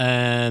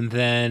 And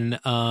then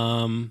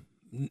point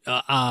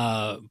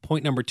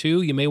number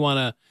 2, you may want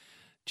to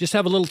just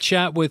have a little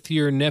chat with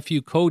your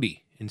nephew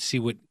Cody and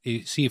see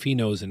if he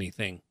knows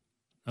anything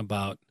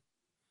about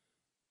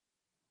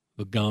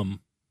the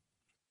gum.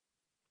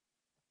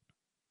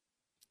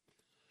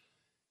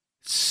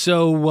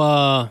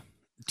 So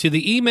to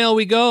the email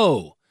we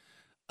go.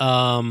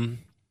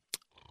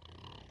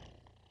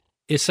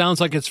 It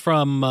sounds like it's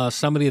from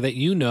somebody that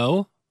you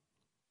know,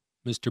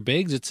 Mr.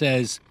 Biggs. It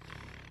says,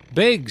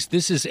 Biggs,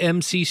 this is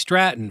MC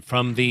Stratton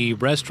from the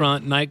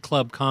Restaurant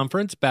Nightclub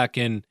Conference back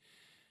in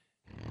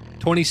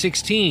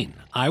 2016.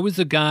 I was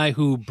the guy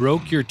who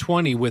broke your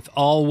 20 with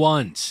all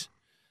ones.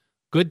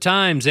 Good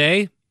times,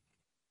 eh?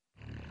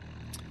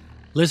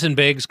 Listen,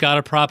 Biggs, got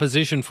a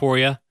proposition for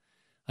you.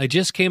 I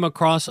just came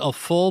across a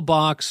full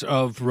box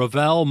of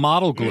Revell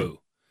model glue.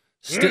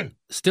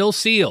 Still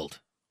sealed.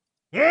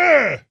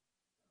 Yeah.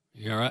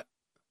 You all right?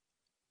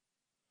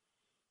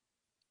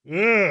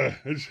 Yeah.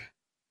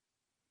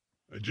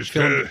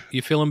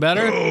 You feeling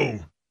better? Oh.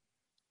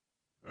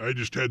 I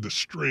just had the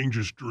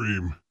strangest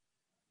dream.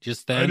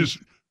 Just then?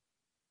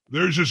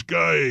 There's this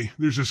guy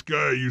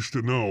I used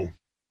to know.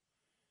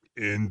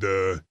 And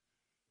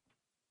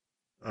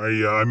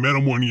I met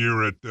him one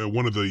year at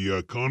one of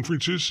the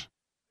conferences.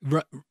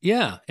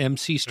 Yeah,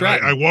 MC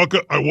Stratton. I walk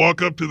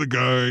up to the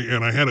guy,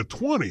 and I had a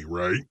 20,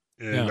 right?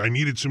 And I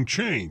needed some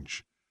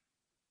change.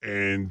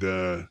 And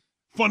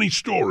funny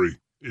story.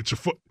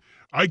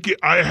 I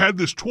had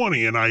this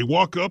 20, and I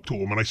walk up to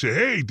him, and I say,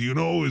 hey, do you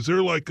know, is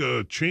there like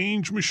a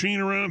change machine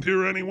around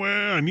here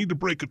anywhere? I need to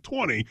break a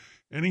 20.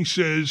 And he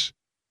says,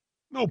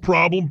 no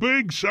problem,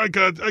 Biggs. I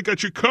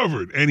got you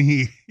covered. And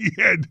he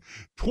had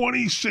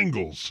 20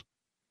 singles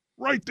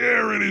right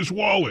there in his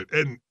wallet.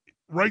 And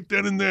right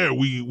then and there,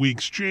 we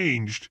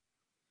exchanged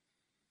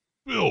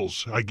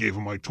bills. I gave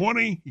him my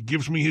 20. He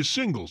gives me his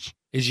singles.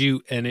 And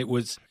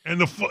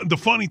the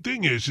funny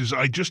thing is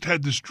I just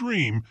had this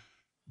dream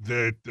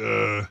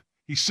that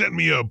he sent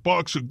me a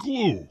box of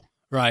glue.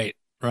 Right.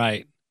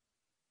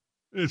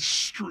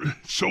 It's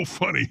so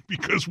funny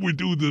because we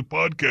do the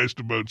podcast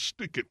about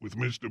Stick It with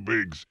Mr.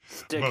 Biggs.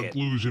 About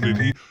glues in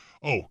it.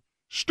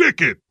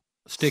 Stick It.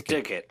 Stick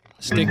it.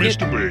 With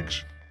Mr.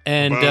 Biggs.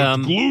 And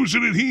about glues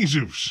and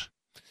adhesives.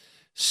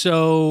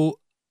 So,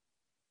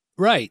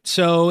 right.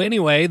 So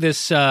anyway,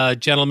 this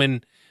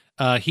gentleman,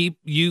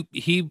 you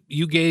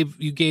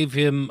gave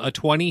him a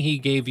 20. He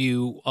gave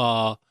you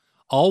all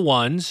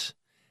ones,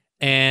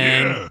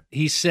 and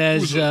he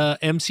says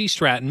MC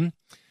Stratton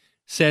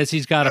says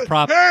he's got a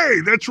prop.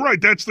 Hey, that's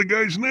right. That's the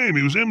guy's name.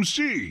 He was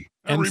MC.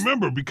 I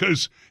remember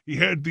because he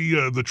had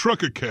the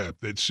trucker cap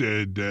that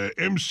said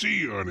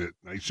MC on it.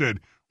 I said,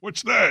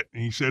 "What's that?"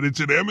 And he said, "It's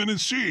an M and a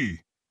C.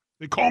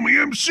 They call me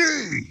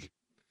MC."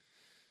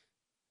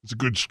 It's a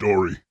good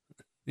story.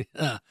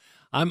 Yeah.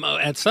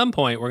 At some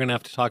point, we're going to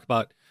have to talk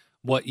about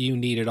what you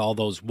needed all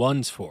those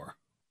ones for.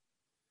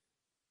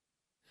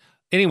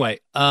 Anyway,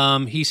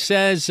 he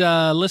says,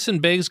 listen,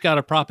 Biggs, got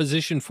a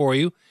proposition for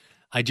you.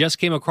 I just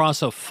came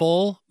across a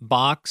full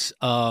box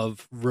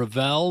of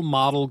Revell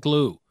model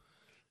glue,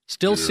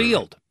 still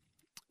sealed.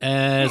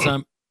 As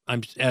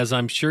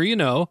I'm sure you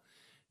know,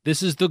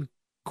 this is the,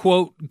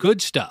 quote,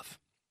 good stuff.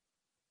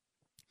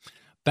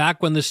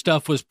 Back when the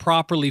stuff was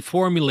properly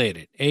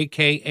formulated,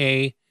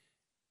 a.k.a.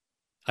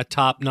 a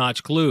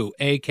top-notch glue,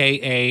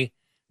 a.k.a.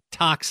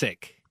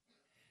 toxic.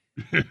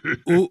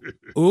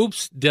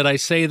 Oops, did I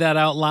say that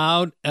out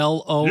loud?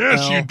 LOL.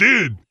 Yes, you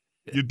did.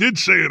 You did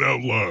say it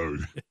out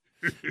loud.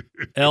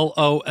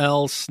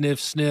 LOL, sniff,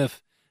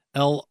 sniff.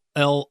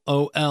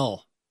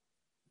 LOL.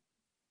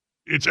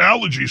 It's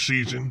allergy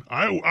season.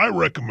 I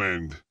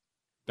recommend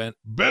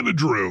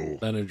Benadryl.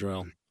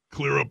 Benadryl.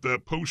 Clear up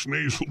that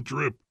post-nasal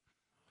drip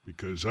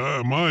because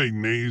my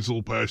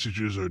nasal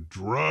passages are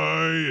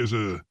dry as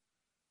a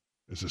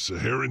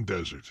Saharan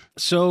desert.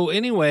 So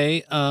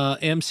anyway,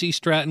 MC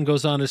Stratton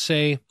goes on to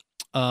say,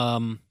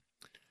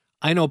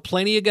 I know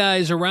plenty of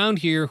guys around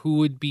here who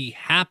would be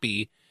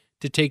happy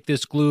to take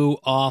this glue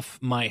off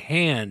my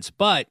hands,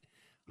 but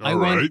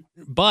Okay.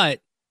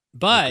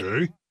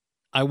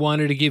 I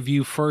wanted to give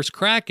you first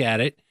crack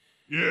at it.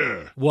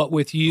 Yeah. What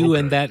with you Okay.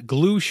 and that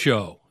glue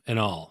show and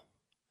all.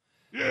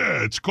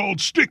 Yeah, it's called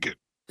Stick It.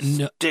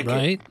 No, Stick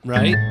it.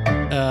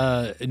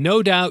 right.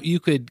 No doubt you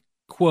could,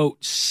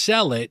 quote,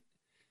 sell it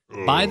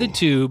by the Oh.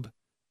 tube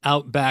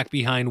out back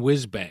behind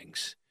Whiz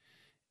Bangs.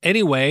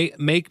 Anyway,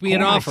 make me an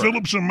Corner of offer.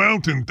 Phillipson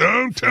Mountain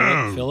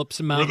downtown.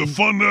 Phillipson Where Mountain. the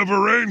fun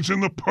never ends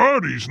and the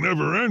party's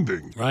never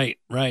ending. Right.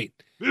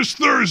 This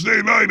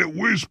Thursday night at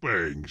Whiz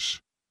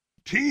Bangs.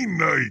 Teen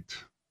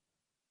night.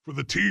 For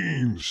the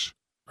teens.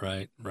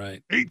 Right.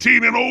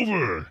 18 and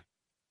over.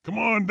 Come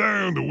on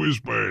down to Whiz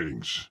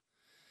Bangs.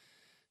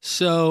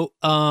 So,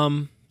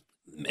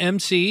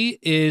 MC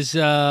is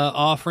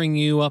offering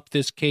you up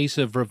this case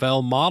of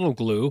Revell model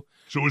glue.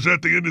 So is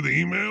that the end of the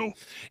email?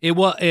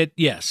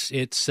 Yes,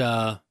 it's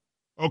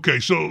Okay,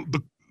 so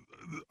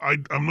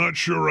I'm not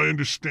sure I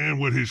understand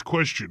what his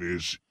question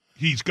is.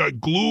 He's got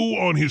glue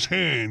on his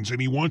hands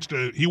and he wants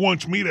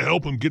me to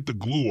help him get the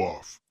glue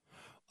off.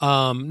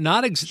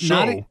 not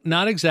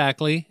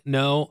exactly.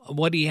 No,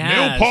 what he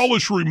has Nail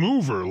polish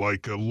remover,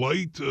 like a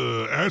light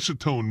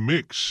acetone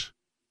mix,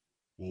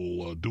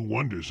 will do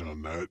wonders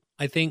on that.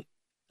 I think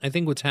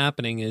what's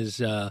happening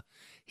is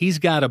he's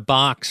got a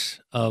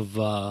box of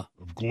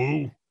Of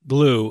glue?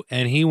 glue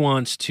and he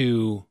wants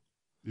to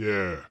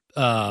Yeah.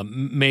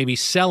 maybe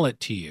sell it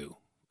to you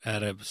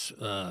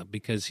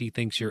because he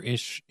thinks you're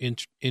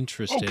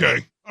interested.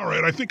 Okay. All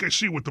right. I think I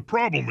see what the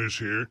problem is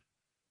here.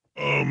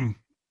 On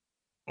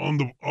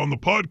the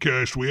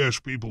podcast, we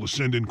ask people to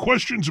send in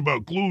questions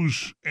about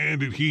glues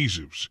and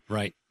adhesives.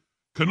 Right.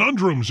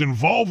 Conundrums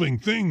involving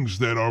things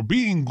that are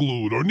being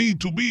glued or need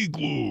to be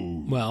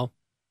glued. Well,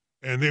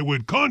 And they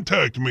would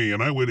contact me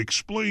and I would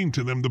explain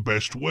to them the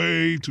best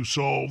way to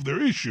solve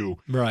their issue.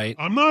 right.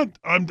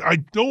 I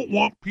don't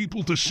want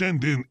people to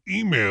send in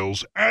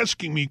emails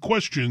asking me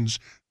questions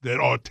that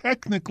are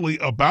technically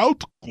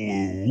about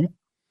glue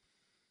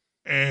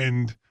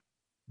and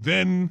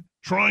then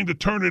trying to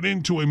turn it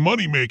into a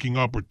money-making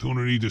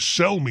opportunity to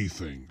sell me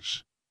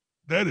things.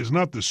 That is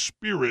not the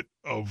spirit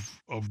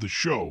of the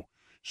show.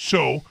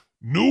 So,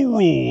 new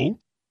rule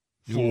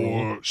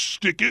for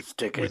Stick It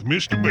with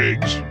Mr.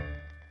 Biggs.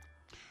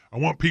 I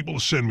want people to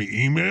send me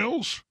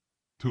emails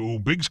to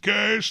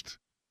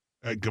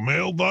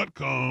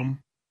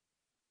bigscast@gmail.com.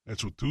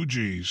 That's with 2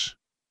 G's.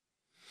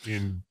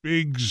 In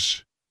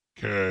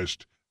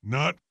Bigscast,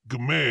 not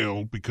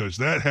Gmail, because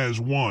that has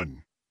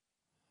 1.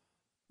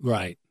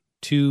 Right.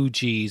 2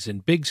 G's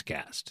in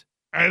Bigscast.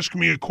 Ask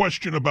me a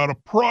question about a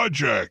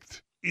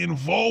project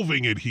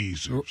involving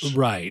adhesives.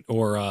 Right.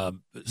 Or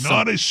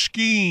Not a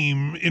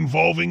scheme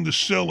involving the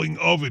selling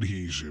of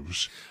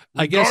adhesives,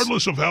 I guess-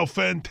 regardless of how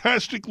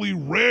fantastically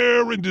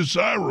rare and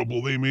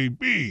desirable they may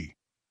be.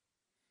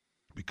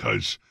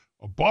 Because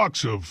a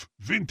box of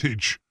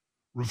vintage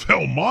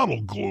Revell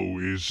model glue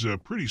is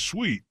pretty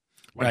sweet.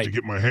 I'd like to Right.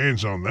 get my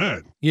hands on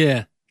that.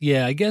 Yeah.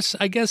 I guess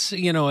as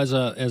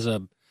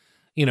a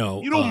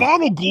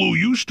Model glue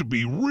used to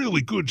be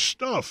really good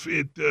stuff.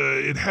 It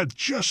had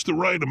just the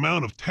right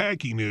amount of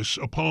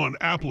tackiness upon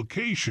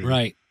application.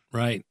 right.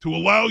 To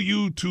allow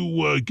you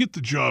to get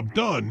the job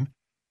done,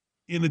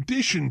 in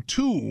addition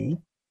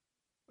to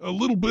a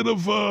little bit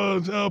of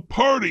a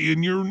party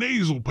in your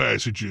nasal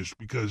passages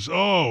because,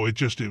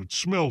 it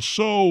smells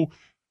so,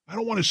 I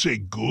don't want to say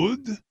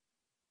good,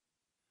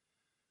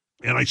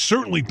 and I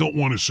certainly don't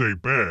want to say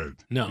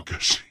bad. No.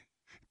 Because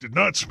it did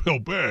not smell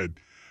bad,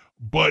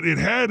 but it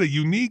had a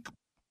unique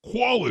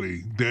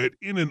quality that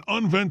in an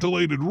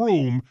unventilated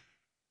room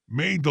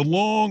made the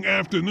long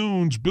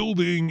afternoons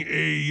building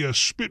a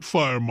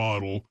Spitfire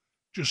model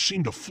just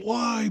seem to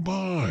fly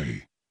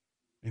by,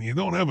 and you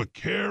don't have a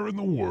care in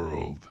the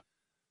world.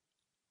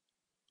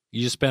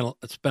 You just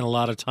spent a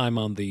lot of time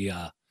on the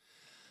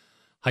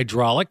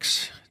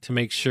hydraulics to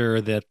make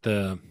sure that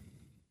the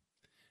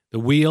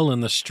wheel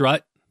and the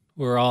strut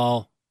were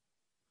all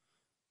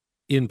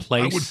in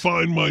place. I would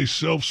find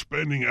myself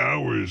spending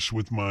hours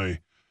with my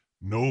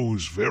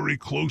nose very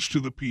close to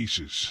the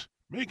pieces,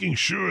 making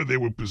sure they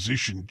were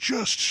positioned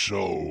just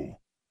so.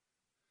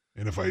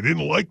 And if I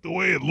didn't like the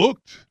way it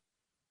looked,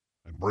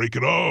 I'd break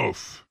it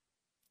off,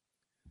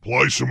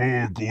 apply some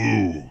more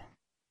glue,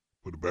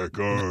 put it back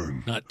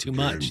on. Not too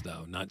again. much,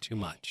 though. Not too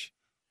much.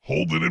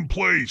 Hold it in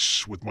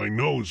place with my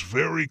nose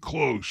very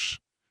close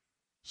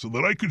so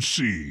that I could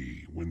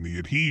see when the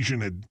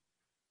adhesion had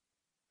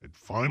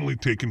finally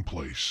taken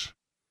place.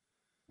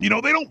 They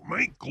don't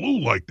make glue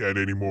like that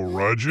anymore,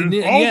 Roger. All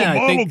Yeah, the I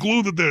model think-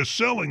 glue that they're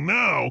selling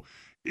now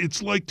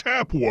it's like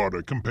tap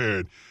water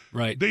compared.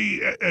 Right. They,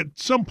 at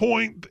some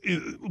point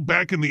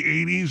back in the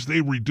 80s,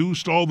 they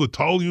reduced all the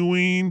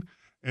toluene,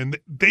 and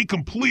they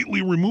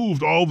completely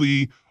removed all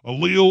the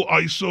allyl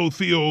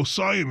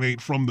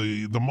isothiocyanate from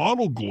the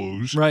model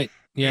glues. Right.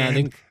 Yeah, and I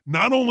think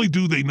not only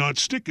do they not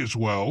stick as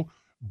well,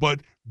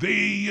 but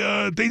they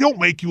don't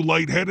make you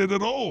lightheaded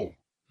at all.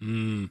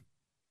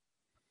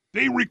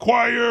 They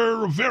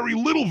require very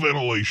little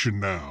ventilation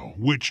now,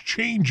 which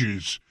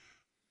changes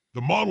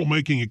the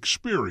model-making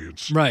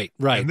experience. Right.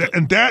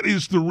 And that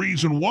is the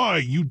reason why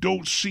you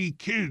don't see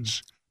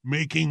kids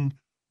making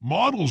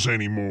models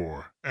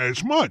anymore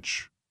as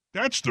much.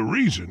 That's the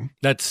reason.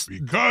 That's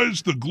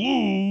because the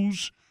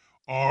glues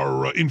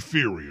are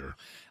inferior.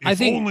 I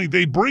think only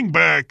they bring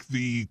back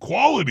the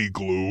quality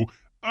glue,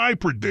 I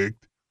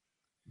predict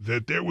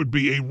that there would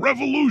be a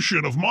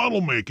revolution of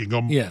model making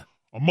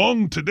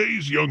among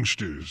today's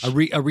youngsters.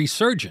 A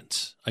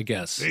resurgence, I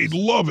guess. They'd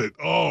love it.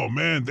 Oh,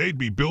 man, they'd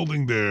be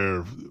building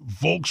their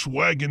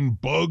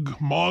Volkswagen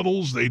Bug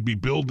models. They'd be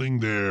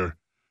building their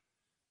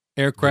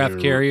aircraft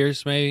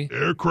carriers, maybe?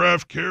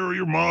 Aircraft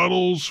carrier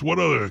models. What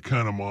other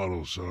kind of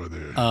models are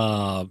there?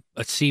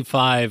 A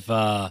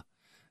C-5...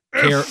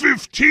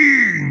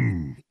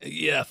 F-15!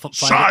 Yeah.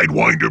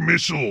 Sidewinder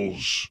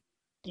missiles.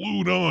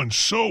 Glued on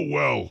so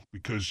well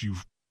because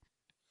you've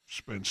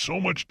spent so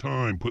much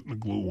time putting the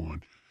glue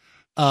on.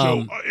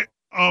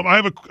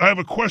 I have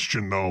a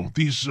question though.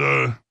 These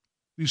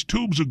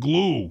tubes of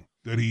glue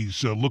that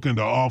he's looking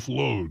to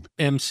offload.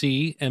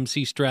 MC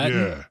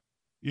Stratton.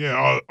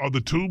 Yeah. Are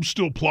the tubes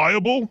still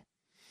pliable?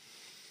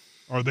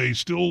 Are they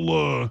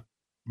still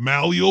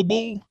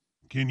malleable?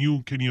 Can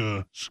you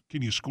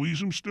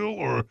squeeze them still,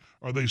 or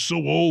are they so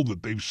old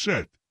that they've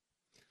set?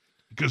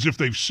 Because if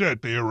they've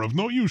set, they are of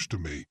no use to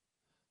me.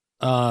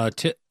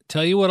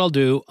 Tell you what I'll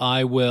do.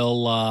 I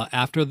will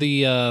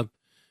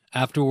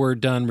after we're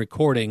done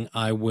recording,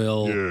 I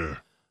will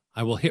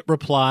hit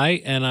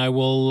reply, and I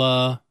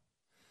will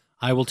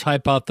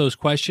type out those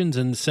questions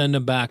and send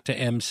them back to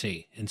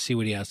MC and see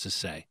what he has to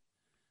say.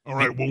 All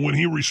right. Well, when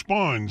he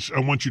responds,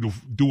 I want you to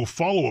do a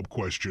follow-up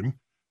question.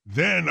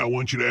 Then I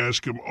want you to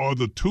ask him, are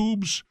the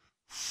tubes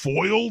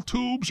foil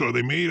tubes? Are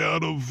they made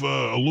out of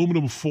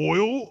aluminum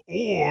foil,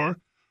 or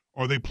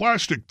are they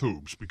plastic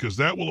tubes? Because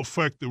that will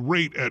affect the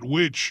rate at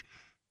which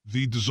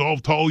the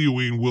dissolved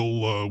toluene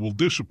will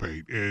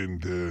dissipate,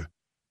 and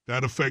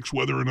that affects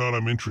whether or not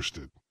I'm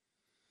interested.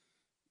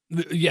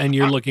 Yeah, and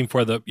you're looking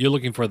for the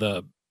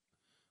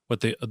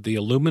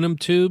aluminum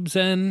tubes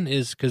then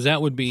is because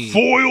that would be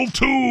foil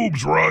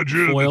tubes,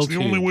 Roger. That's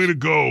the only way to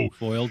go.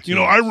 Foil tubes. You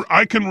know,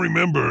 I can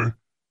remember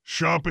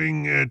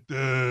shopping at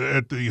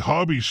the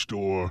hobby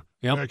store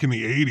back in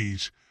the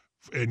 80s,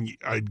 and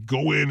I'd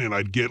go in and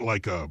I'd get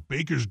like a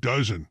baker's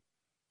dozen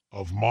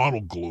of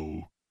model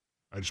glue.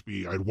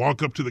 I'd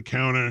walk up to the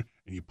counter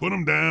and you put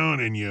them down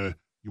and you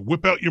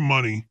whip out your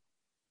money,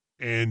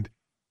 and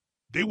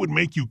they would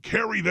make you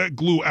carry that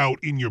glue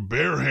out in your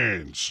bare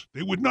hands.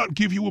 They would not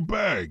give you a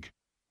bag.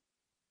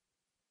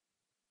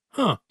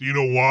 Huh. Do you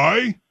know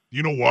why? Do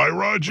you know why,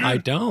 Roger? I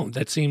don't.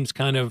 That seems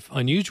kind of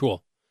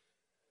unusual.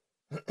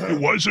 It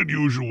was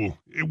unusual.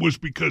 It was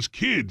because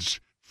kids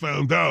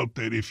found out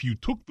that if you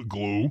took the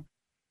glue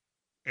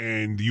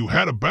and you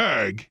had a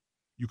bag,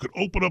 you could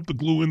open up the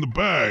glue in the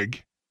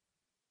bag,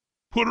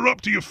 put it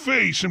up to your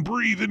face, and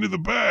breathe into the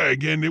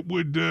bag, and it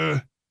would,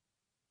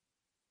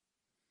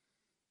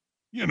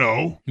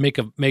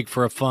 make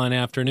for a fun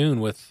afternoon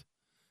with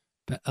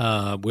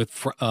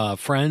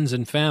friends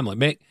and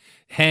family.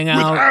 Hang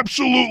out with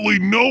absolutely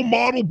no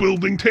model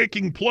building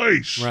taking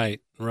place. Right.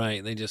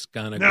 They just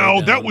kind of now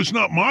that was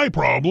not my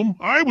problem.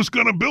 I was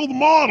going to build a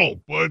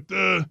model, but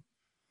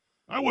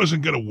I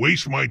wasn't going to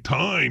waste my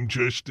time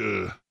just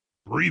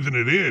breathing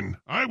it in.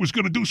 I was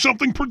going to do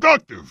something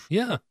productive.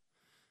 Yeah.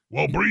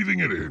 While breathing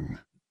it in.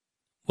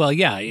 Well,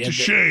 yeah. It's a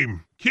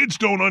shame. Kids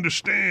don't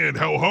understand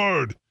how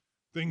hard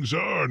things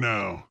are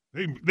now.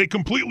 They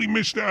completely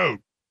missed out.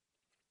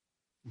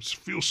 I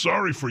feel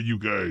sorry for you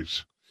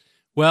guys.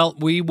 Well,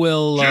 we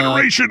will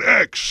Generation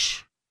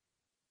X.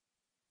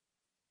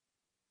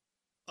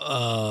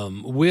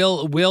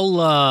 We'll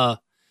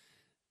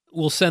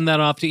send that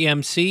off to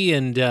MC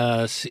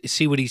and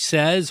see what he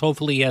says.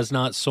 Hopefully, he has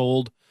not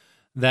sold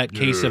that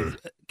case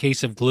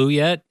of glue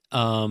yet.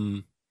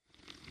 And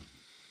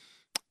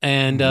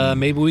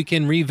maybe we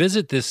can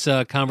revisit this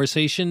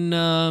conversation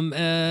at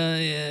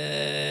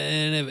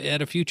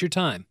a future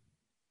time.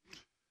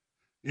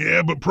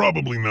 Yeah, but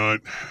probably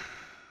not.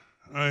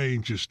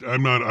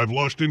 I've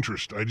lost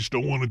interest. I just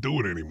don't want to do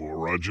it anymore,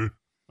 Roger.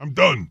 I'm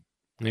done.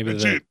 Maybe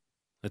that's it.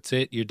 That's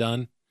it? You're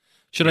done?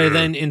 Should I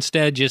then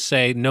instead just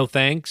say no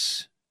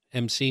thanks?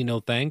 MC, no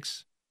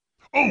thanks?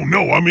 Oh,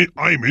 no.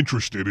 I'm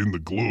interested in the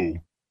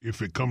glue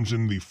if it comes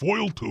in the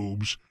foil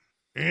tubes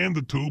and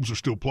the tubes are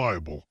still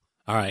pliable.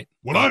 All right.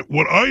 What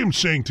I am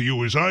saying to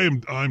you is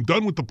I'm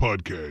done with the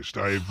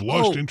podcast. I've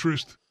lost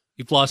interest.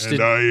 You've lost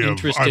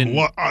interest I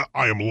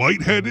am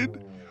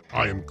lightheaded.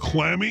 I am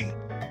clammy.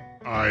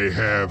 I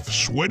have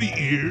sweaty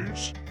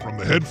ears from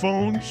the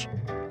headphones.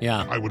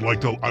 Yeah. I would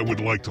like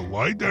to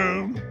lie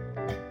down,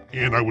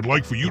 and I would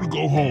like for you to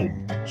go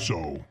home.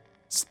 So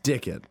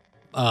Stick it.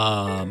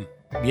 Yeah,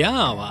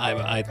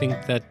 I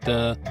think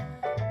that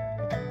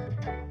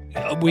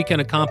we can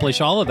accomplish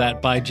all of that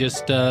by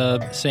just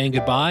saying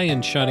goodbye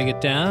and shutting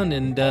it down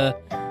and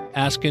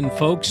asking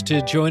folks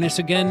to join us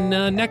again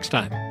next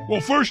time.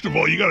 Well, first of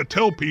all, you got to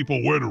tell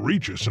people where to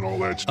reach us and all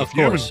that stuff. Of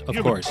course. You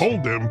haven't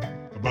told them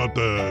about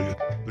the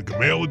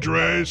mail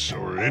address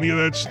or any of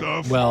that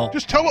stuff. Well,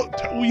 just tell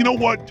you know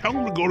what? Tell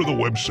them to go to the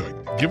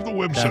website. Give the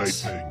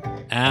website thing.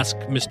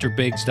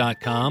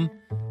 AskMrBiggs.com.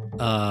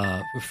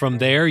 From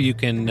there, you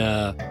can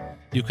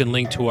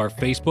link to our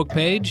Facebook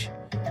page.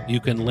 You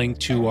can link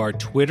to our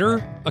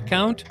Twitter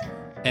account,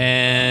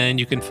 and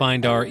you can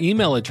find our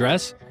email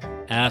address,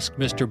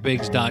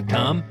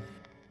 AskMrBiggs.com.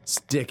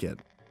 Stick it.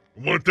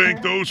 I want to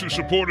thank those who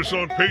support us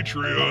on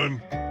Patreon,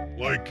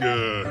 like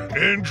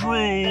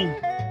Andrew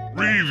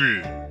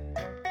Reevy,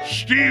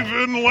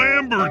 Stephen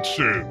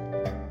Lambertson,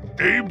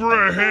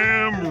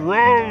 Abraham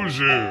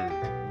Rosen,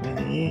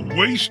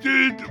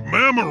 Wasted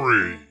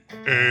Memory,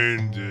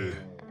 and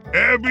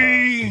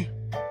Abby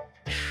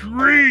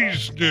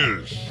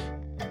Shreesness.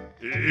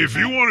 If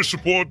you want to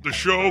support the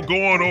show, go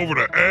on over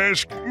to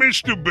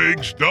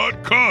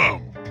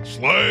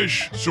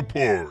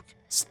AskMrBiggs.com/support.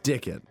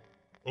 Stick it.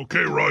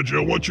 Okay, Roger,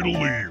 I want you to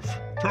leave.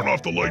 Turn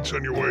off the lights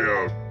on your way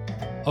out.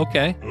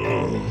 Okay.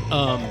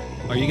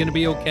 Are you going to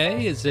be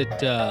okay? Is it,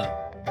 can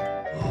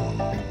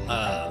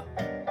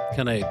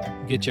I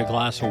get you a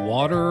glass of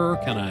water?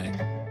 Can I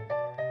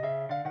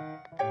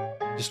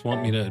just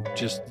want me to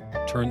just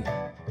turn?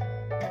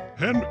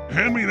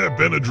 Hand me that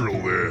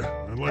Benadryl there.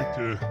 I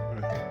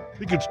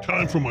think it's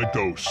time for my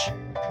dose.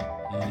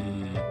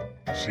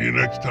 See you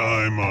next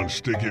time on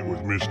Stick It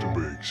with Mr.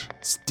 Biggs.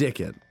 Stick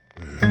it.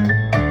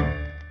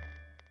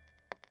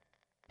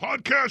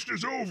 Podcast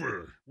is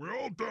over. We're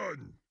all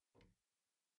done.